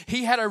him.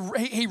 He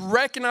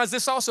recognized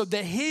this also,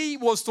 that he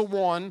was the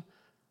one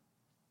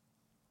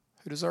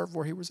who deserved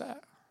where he was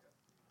at.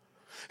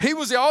 He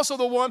was also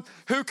the one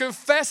who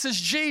confesses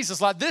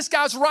Jesus, like, this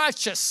guy's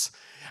righteous.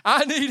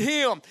 I need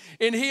him.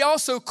 And he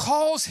also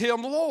calls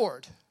him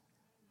Lord.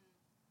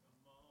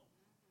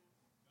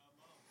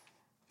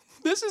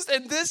 This is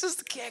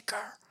the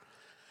kicker.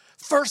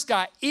 First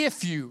guy,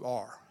 if you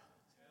are.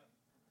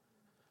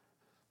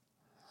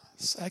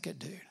 Second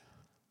dude,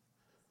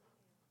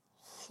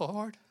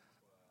 Lord.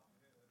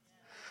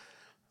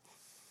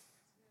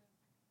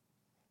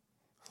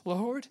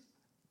 Lord.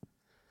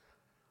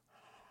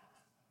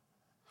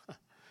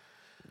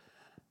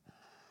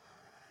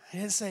 He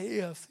didn't say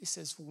if. He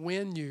says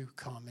when you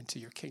come into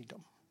your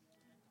kingdom.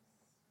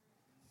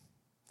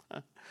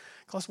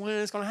 Because when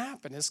it's going to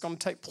happen, it's going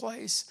to take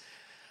place.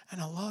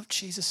 And I love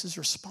Jesus'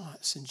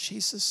 response. And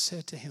Jesus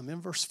said to him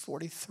in verse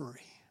 43,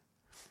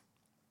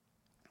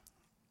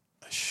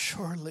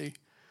 surely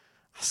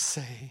I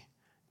say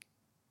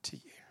to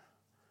you,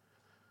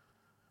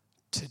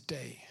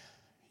 today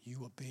you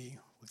will be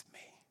with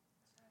me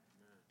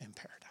in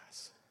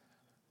paradise.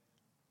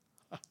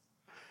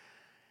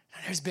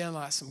 And there's been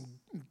like some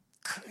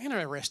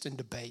interesting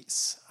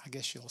debates, I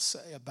guess you'll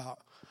say, about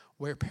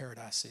where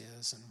paradise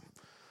is and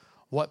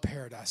what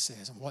paradise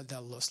is and what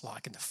that looks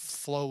like and the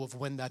flow of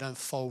when that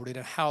unfolded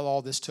and how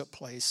all this took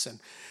place and,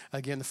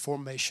 again, the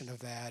formation of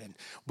that and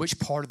which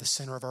part of the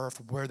center of earth,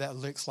 where that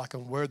looks like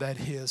and where that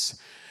is.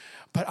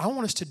 But I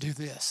want us to do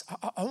this.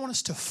 I want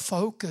us to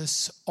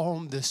focus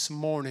on this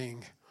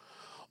morning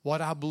what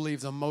I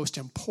believe the most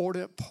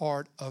important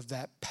part of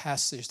that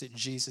passage that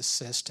Jesus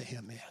says to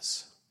him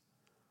is.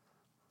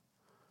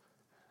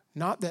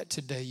 Not that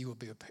today you will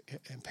be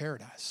in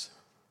paradise,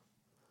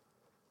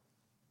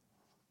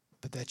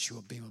 but that you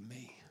will be with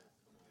me.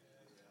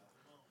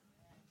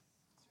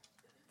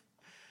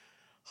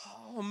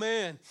 Oh,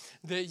 man,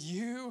 that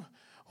you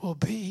will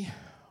be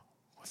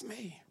with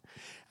me.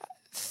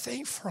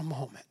 Think for a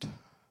moment.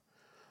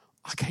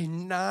 Like a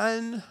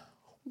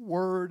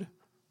 9-word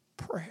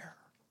prayer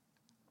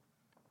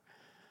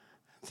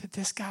that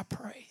this guy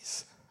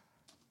prays.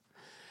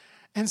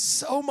 And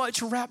so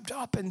much wrapped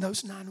up in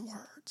those 9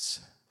 words.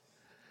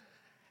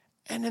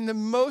 And then the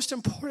most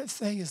important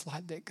thing is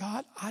like that,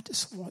 God, I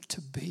just want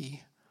to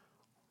be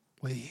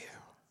with you.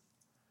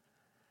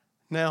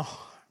 Now,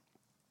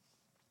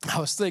 I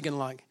was thinking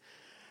like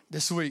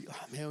this week,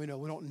 man, we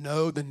don't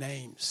know the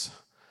names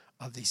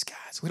of these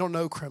guys. We don't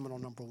know criminal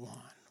number 1.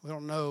 We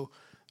don't know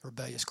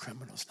rebellious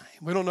criminal's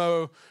name. We don't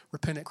know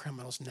repentant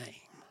criminal's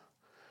name.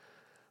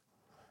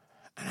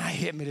 And it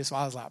hit me this way.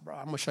 I was like, bro,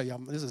 I'm going to show you.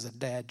 This is a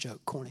dad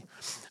joke, corny.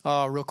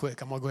 Real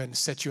quick, I'm going to go ahead and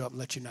set you up and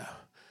let you know.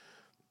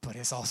 But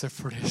it's also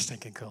pretty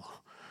stinking cool.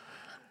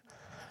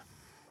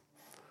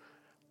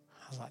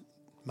 I was like,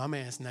 my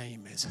man's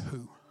name is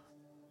who?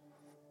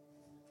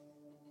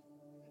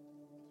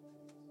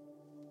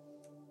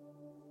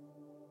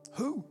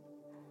 Who?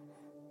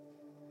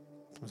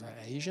 Was that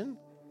Asian?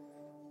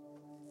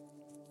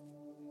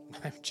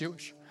 I'm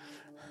Jewish.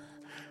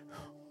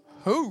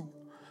 Who?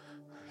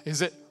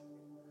 Is it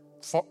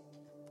for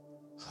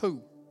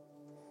who?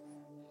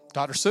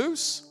 Dr.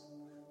 Seuss?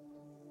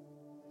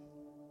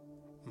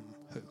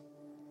 Who?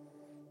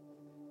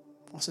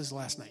 What's his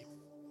last name?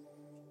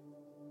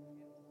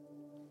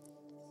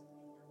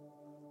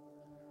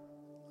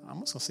 I'm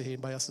just going to see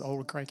anybody else as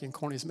old, cranky, and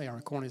corny as me, or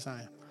corny as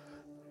I am.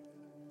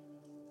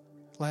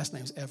 Last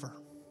name's Ever.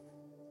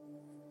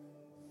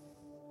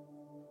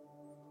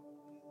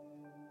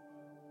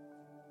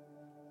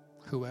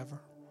 Whoever.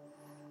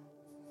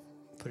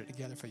 Put it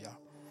together for y'all.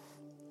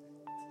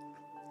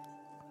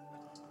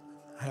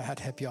 I had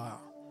to help y'all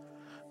out.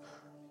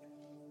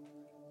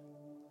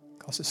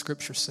 Because the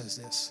scripture says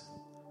this.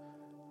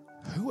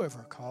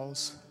 Whoever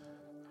calls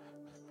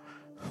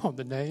on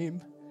the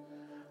name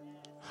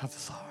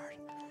of the Lord.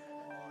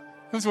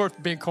 It was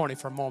worth being corny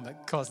for a moment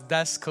because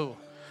that's cool.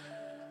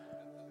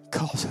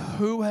 Because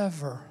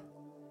whoever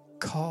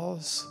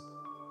calls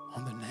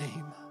on the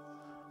name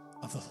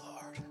of the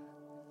Lord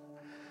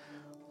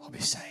will be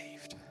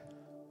saved.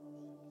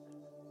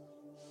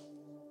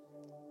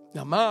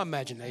 Now, my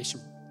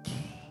imagination,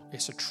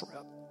 it's a trip.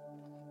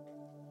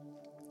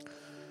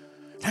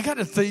 I got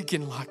to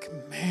thinking like,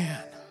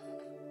 man,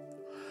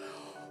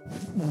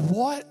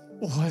 what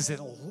was it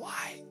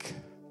like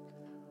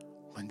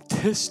when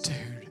this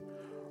dude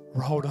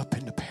rolled up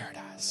into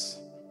paradise?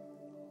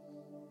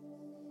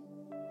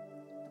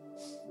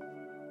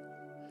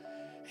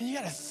 And you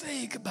got to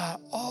think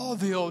about all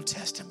the Old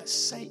Testament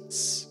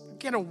saints,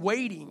 again,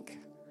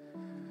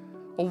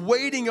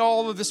 awaiting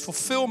all of this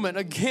fulfillment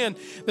again,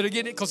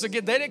 because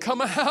again, they didn't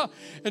come out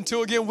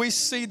until again we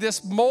see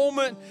this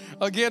moment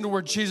again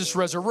where Jesus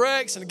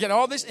resurrects, and again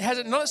all this it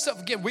hasn't none of stuff.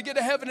 Again, we get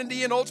to heaven in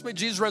the end, ultimately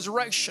Jesus'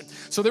 resurrection.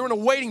 So they were in a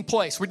waiting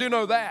place. We do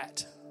know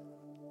that.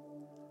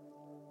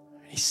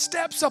 He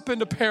steps up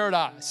into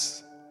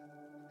paradise.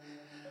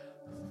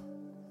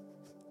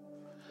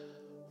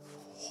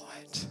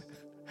 What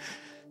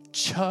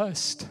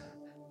just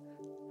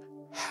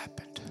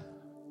happened?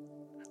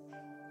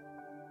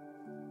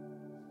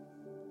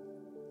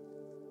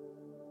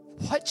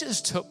 What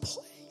just took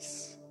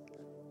place?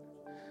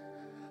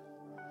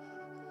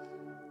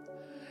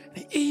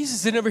 easy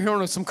sitting over here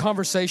on some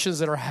conversations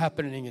that are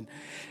happening, and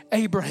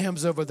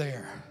Abraham's over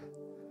there.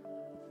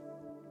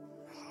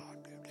 Oh,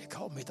 dude, they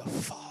called me the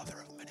father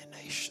of many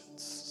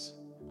nations.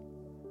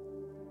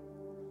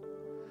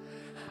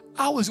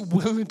 I was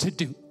willing to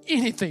do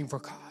anything for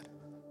God.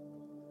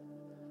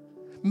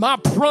 My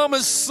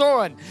promised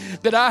son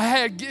that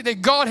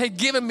God had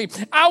given me,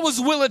 I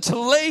was willing to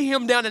lay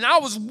him down, and I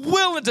was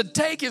willing to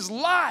take his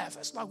life.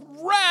 It's like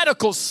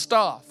radical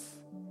stuff.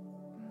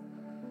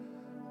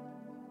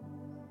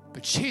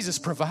 But Jesus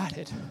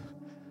provided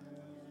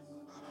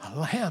a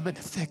lamb in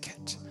the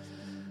thicket.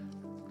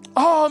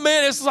 Oh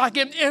man, it's like,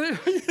 man,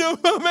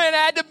 I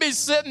had to be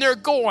sitting there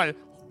going,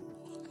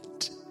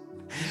 what?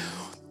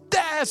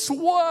 That's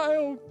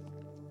wild.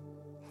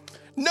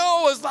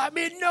 Noah's like,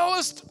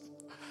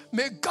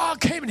 man,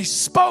 God came and he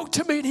spoke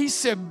to me and he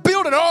said,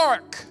 build an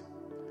ark.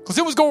 Because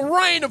it was going to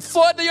rain and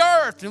flood the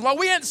earth. And like,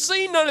 we hadn't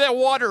seen none of that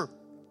water.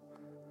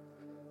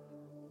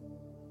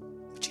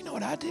 But you know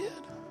what I did?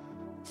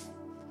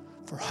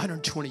 For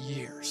 120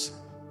 years.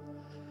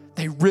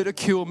 They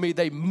ridiculed me.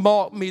 They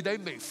mocked me. They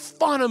made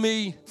fun of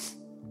me.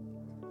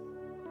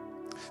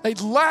 They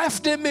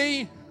laughed at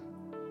me.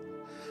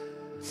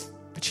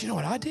 But you know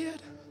what I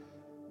did?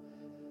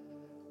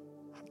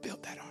 I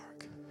built that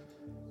ark.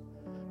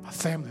 My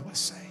family was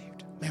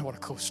saved. Man, what a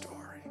cool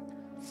story.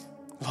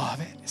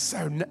 Love it. It's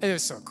so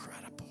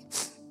incredible.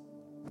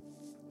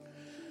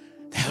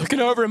 They're looking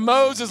over at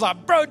Moses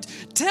like, bro,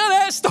 tell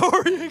that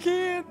story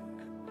again.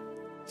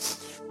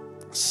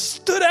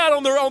 Stood out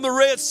on the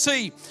Red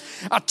Sea.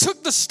 I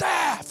took the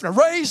staff and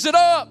I raised it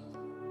up.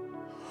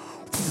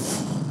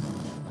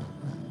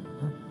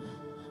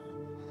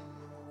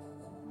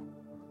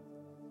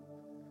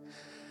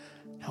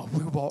 Now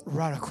we walked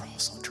right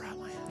across on dry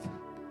land.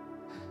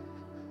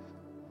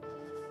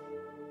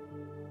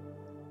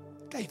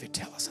 David,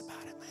 tell us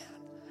about it, man.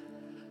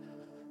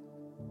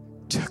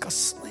 Took a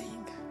sling.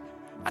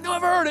 I know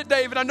I've heard it,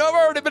 David. I know I've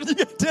heard it, but you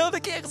got to tell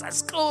the kids.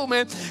 That's cool,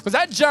 man. Because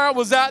that giant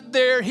was out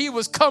there. He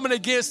was coming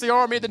against the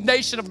army of the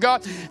nation of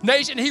God.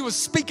 Nation. He was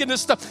speaking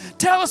this stuff.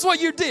 Tell us what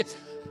you did.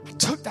 I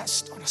took that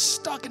stone. I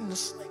stuck it in the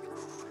sling.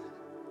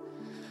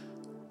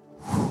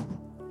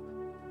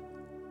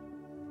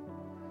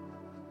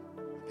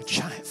 The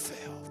giant fell.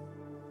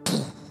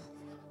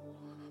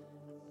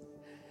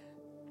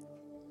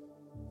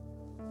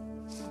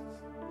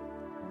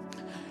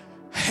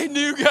 Hey,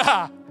 new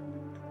guy.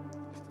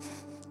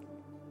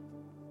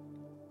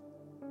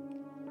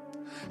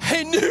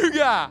 Hey, new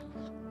guy.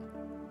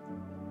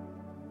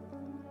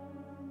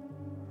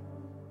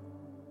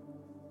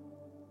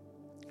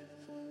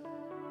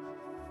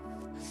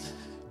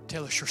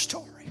 Tell us your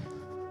story.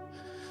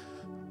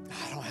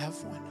 I don't have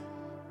one.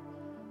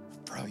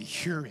 Bro,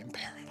 you're in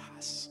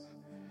paradise.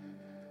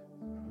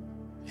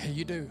 Yeah,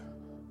 you do.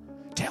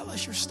 Tell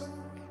us your story.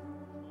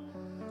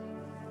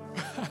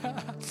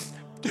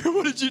 Dude,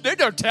 what did you do?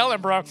 Don't tell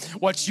him, bro,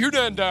 what you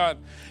done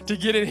to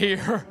get in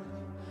here.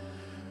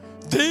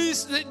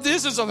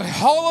 This is a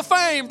hall of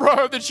fame,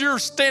 bro, that you're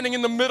standing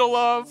in the middle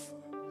of.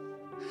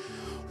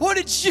 What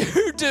did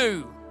you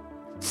do?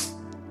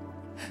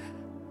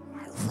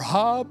 I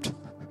robbed,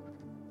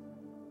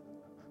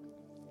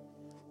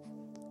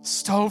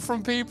 stole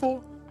from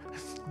people,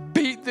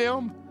 beat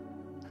them.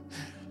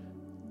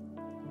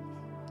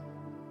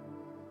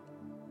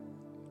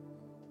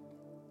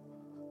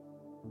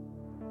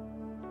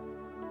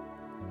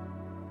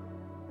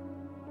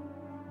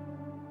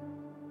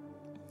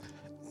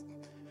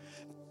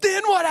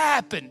 Then what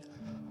happened?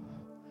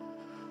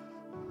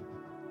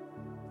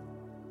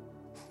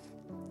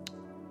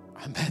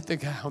 I met the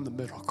guy on the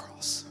middle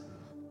cross.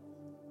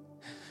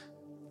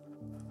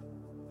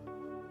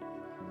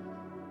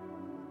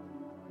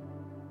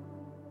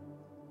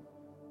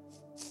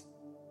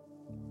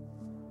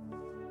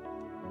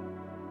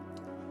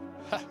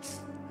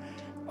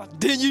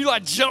 Then you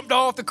jumped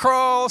off the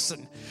cross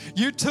and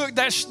you took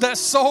that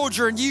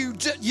soldier and you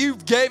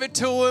gave it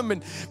to him,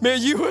 and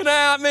man, you went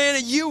out, man,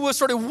 and you were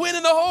sort of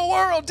winning the whole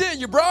world,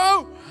 didn't you,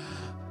 bro?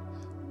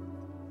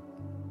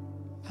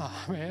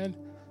 Oh, man.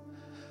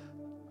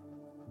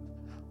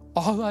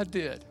 All I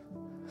did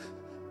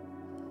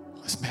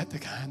was met the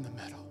guy in the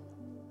middle.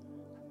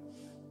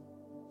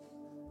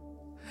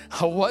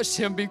 I watched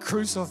him be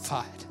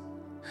crucified.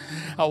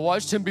 I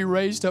watched him be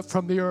raised up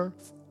from the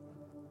earth.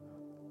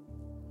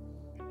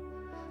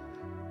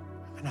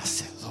 And I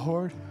said,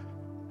 Lord,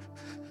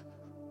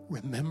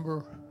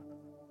 remember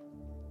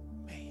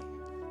me.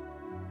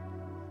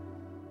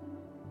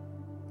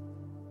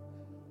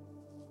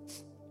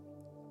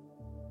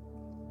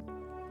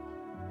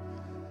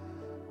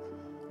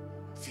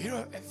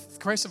 If the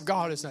grace of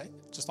God is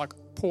just like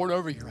poured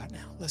over you right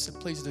now, listen,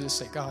 please do this.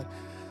 Say, God,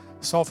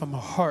 soften my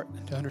heart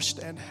to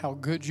understand how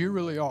good you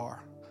really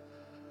are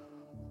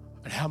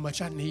and how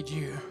much I need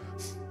you.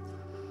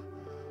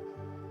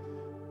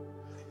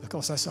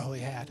 Because that's all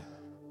he had.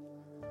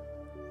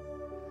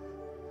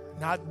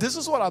 Now, this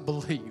is what I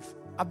believe,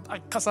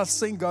 because I've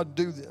seen God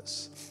do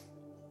this.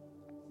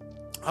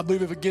 I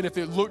believe if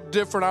it looked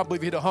different, I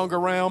believe he'd have hung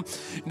around.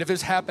 And if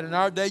this happened in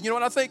our day, you know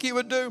what I think he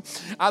would do?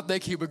 I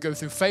think he would go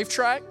through Faith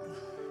Track,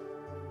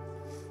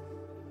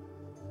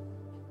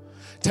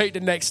 take the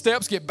next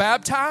steps, get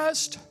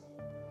baptized,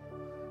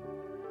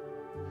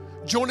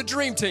 join the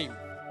dream team.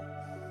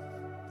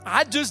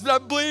 I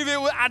believe it.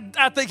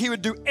 I think he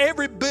would do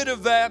every bit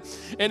of that.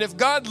 And if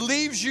God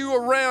leaves you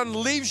around,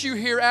 leaves you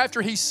here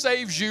after he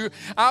saves you,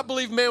 I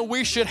believe, man,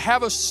 we should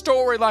have a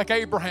story like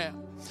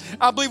Abraham.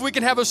 I believe we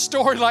can have a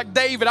story like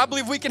David. I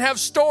believe we can have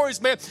stories,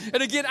 man.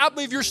 And again, I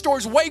believe your story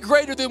is way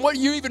greater than what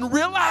you even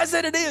realize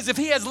that it is if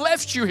he has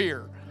left you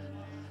here.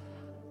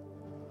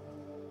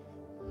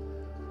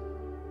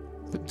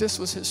 But this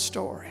was his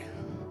story.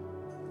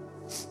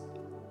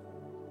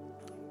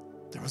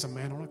 There was a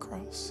man on a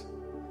cross.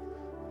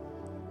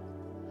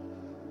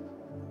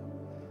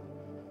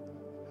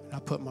 And I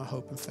put my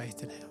hope and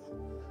faith in him.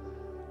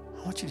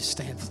 I want you to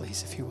stand,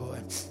 please, if you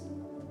would.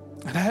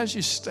 And as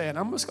you stand,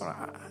 I'm just going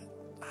to,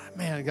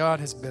 man, God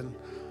has been,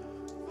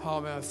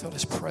 oh man, I felt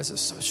his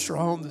presence so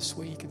strong this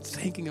week and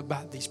thinking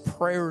about these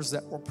prayers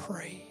that were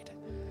prayed.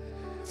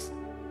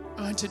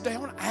 And today I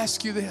want to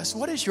ask you this.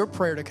 What is your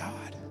prayer to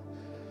God?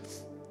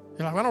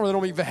 You're like, I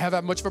don't even have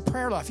that much of a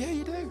prayer life. Yeah,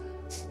 you do.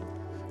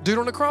 Dude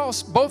on the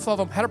cross, both of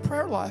them had a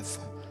prayer life.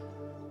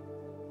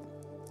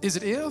 Is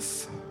it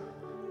if?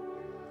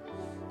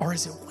 Or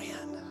is it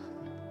when?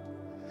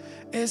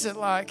 Is it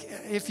like,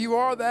 if you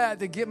are that,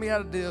 to get me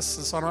out of this,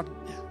 so I'm not,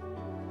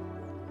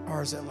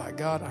 or is it like,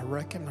 God, I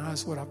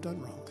recognize what I've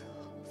done wrong.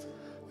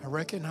 I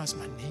recognize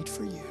my need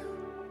for you.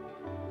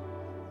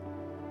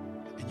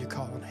 And you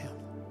call on him.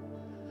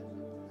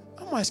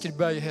 I'm going to ask you to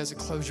bow your heads and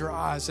close your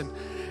eyes. And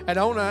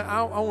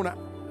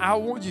I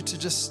want you to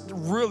just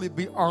really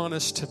be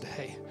honest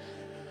today.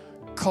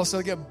 Because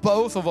again,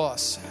 both of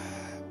us,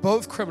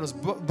 both criminals,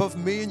 both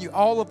me and you,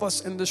 all of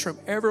us in this room,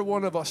 every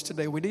one of us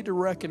today, we need to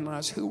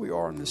recognize who we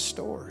are in this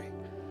story.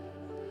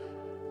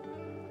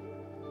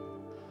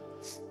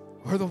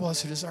 We're the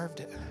ones who deserved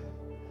it.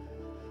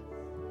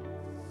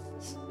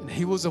 And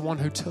he was the one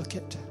who took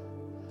it.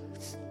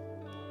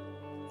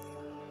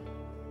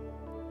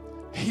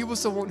 He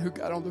was the one who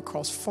got on the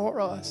cross for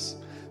us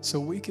so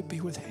we could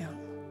be with him.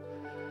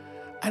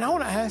 And I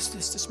want to ask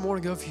this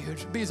morning of you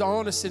to be as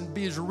honest and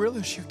be as real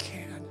as you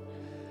can.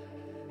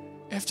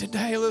 If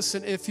today,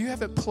 listen, if you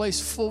haven't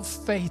placed full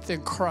faith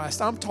in Christ,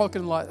 I'm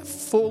talking like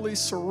fully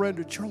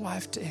surrendered your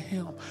life to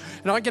him.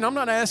 And again, I'm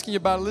not asking you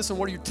about, listen,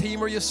 what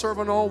team are you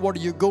serving on? What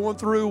are you going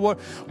through? What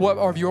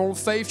are you on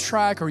Faith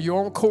Track? Are you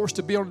on course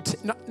to be on?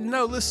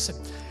 No, listen,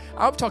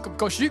 I'm talking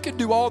because you can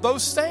do all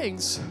those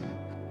things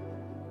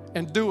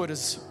and do it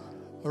as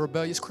a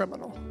rebellious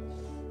criminal.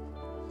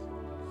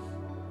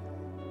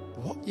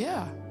 Well,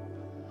 yeah,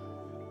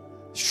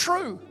 it's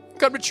true.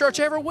 Come to church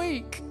every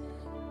week.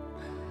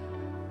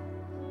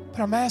 But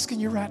I'm asking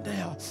you right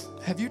now,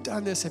 have you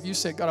done this? Have you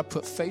said, God, I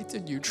put faith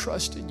in you,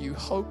 trust in you,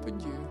 hope in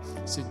you.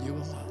 It's in you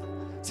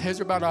alone. His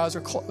heads are bowed, eyes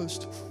are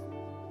closed.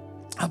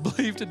 I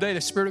believe today the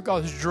Spirit of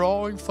God is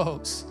drawing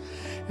folks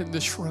in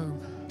this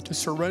room to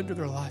surrender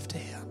their life to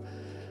him.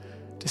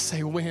 To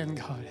say, when,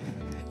 God?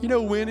 You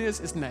know when is?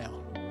 It's now.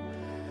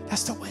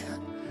 That's the when.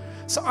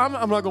 So I'm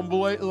not going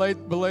to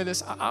belay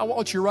this. I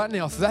want you right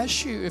now, if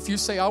that's you, if you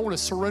say, I want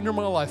to surrender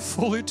my life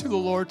fully to the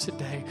Lord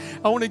today.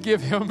 I want to give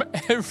him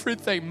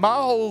everything, my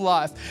whole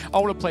life. I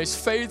want to place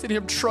faith in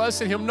him,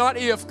 trust in him, not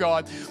if,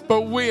 God,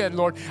 but when,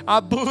 Lord.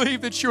 I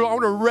believe that I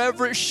want to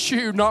reverence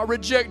you, not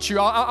reject you.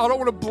 I don't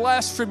want to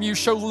blaspheme you,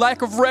 show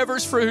lack of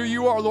reverence for who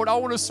you are, Lord. I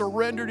want to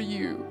surrender to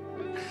you.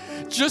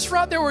 Just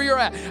right there where you're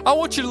at, I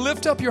want you to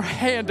lift up your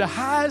hand to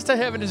high as to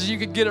heaven as you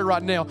can get it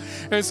right now.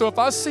 And so if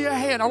I see a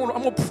hand, I'm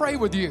going to pray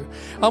with you.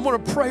 I'm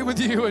going to pray with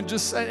you and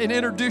just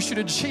introduce you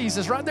to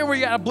Jesus. Right there where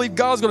you're at, I believe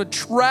God's going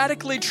to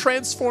radically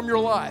transform your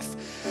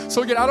life.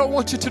 So again, I don't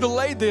want you to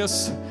delay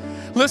this.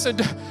 Listen,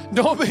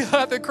 don't be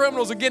like the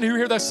criminals again who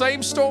hear the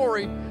same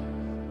story,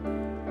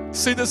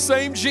 see the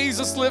same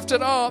Jesus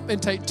lifted up, and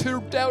take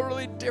two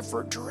totally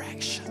different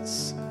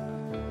directions.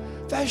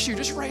 That's you.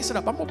 Just raise it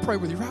up. I'm going to pray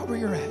with you right where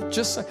you're at.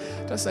 Just say,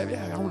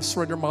 yeah, I want to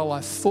surrender my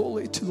life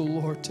fully to the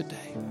Lord today.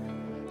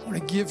 I want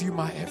to give you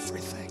my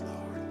everything,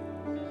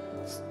 Lord.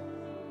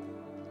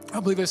 I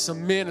believe there's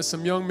some men and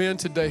some young men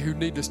today who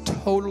need to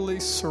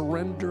totally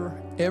surrender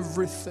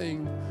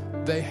everything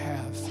they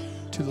have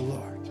to the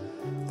Lord.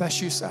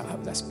 That's you.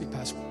 That's me,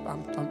 Pastor.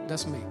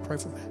 That's me. Pray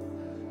for me.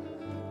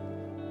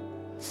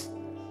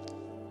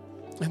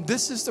 And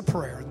this is the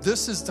prayer.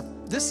 This is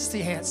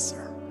the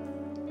answer.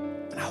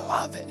 And I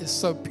love it. It's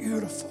so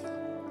beautiful.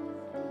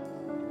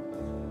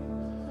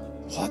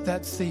 What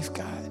that thief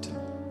got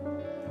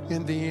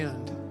in the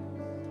end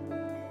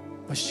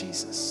was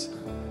Jesus.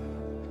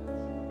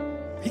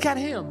 He got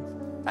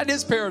him. That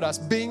is paradise,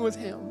 being with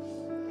him.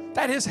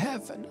 That is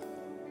heaven.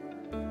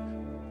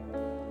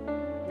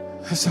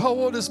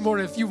 So this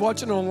morning, if you're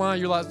watching online,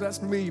 you're like,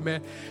 that's me,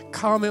 man.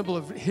 Comment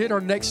below, hit our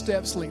Next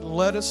Steps link.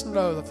 Let us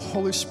know that the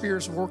Holy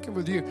Spirit's working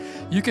with you.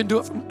 You can do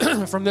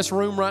it from this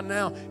room right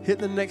now. Hit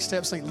the Next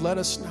Steps link. Let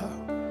us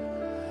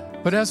know.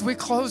 But as we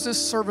close this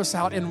service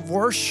out in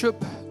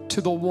worship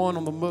to the one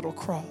on the middle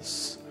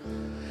cross,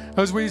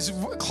 as we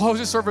close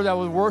this service out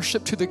with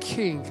worship to the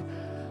King,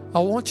 I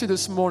want you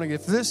this morning,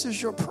 if this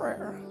is your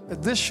prayer,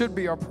 if this should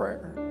be our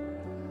prayer,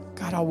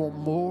 God, I want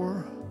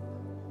more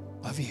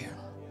of you.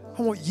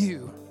 I want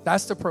you.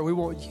 That's the prayer. We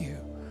want you.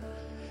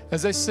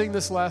 As they sing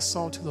this last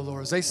song to the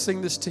Lord, as they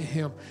sing this to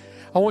Him,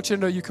 I want you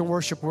to know you can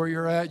worship where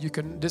you're at.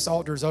 This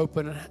altar is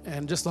open,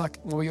 and just like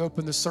when we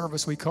open the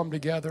service, we come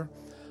together.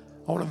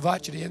 I want to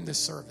invite you to end this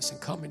service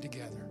and coming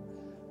together,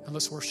 and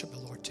let's worship the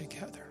Lord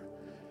together.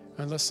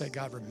 And let's say,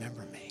 God,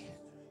 remember me.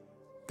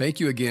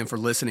 Thank you again for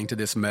listening to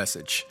this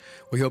message.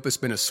 We hope it's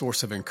been a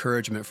source of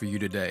encouragement for you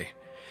today.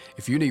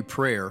 If you need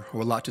prayer or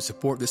would like to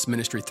support this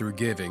ministry through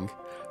giving,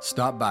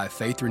 stop by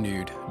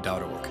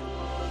faithrenewed.org.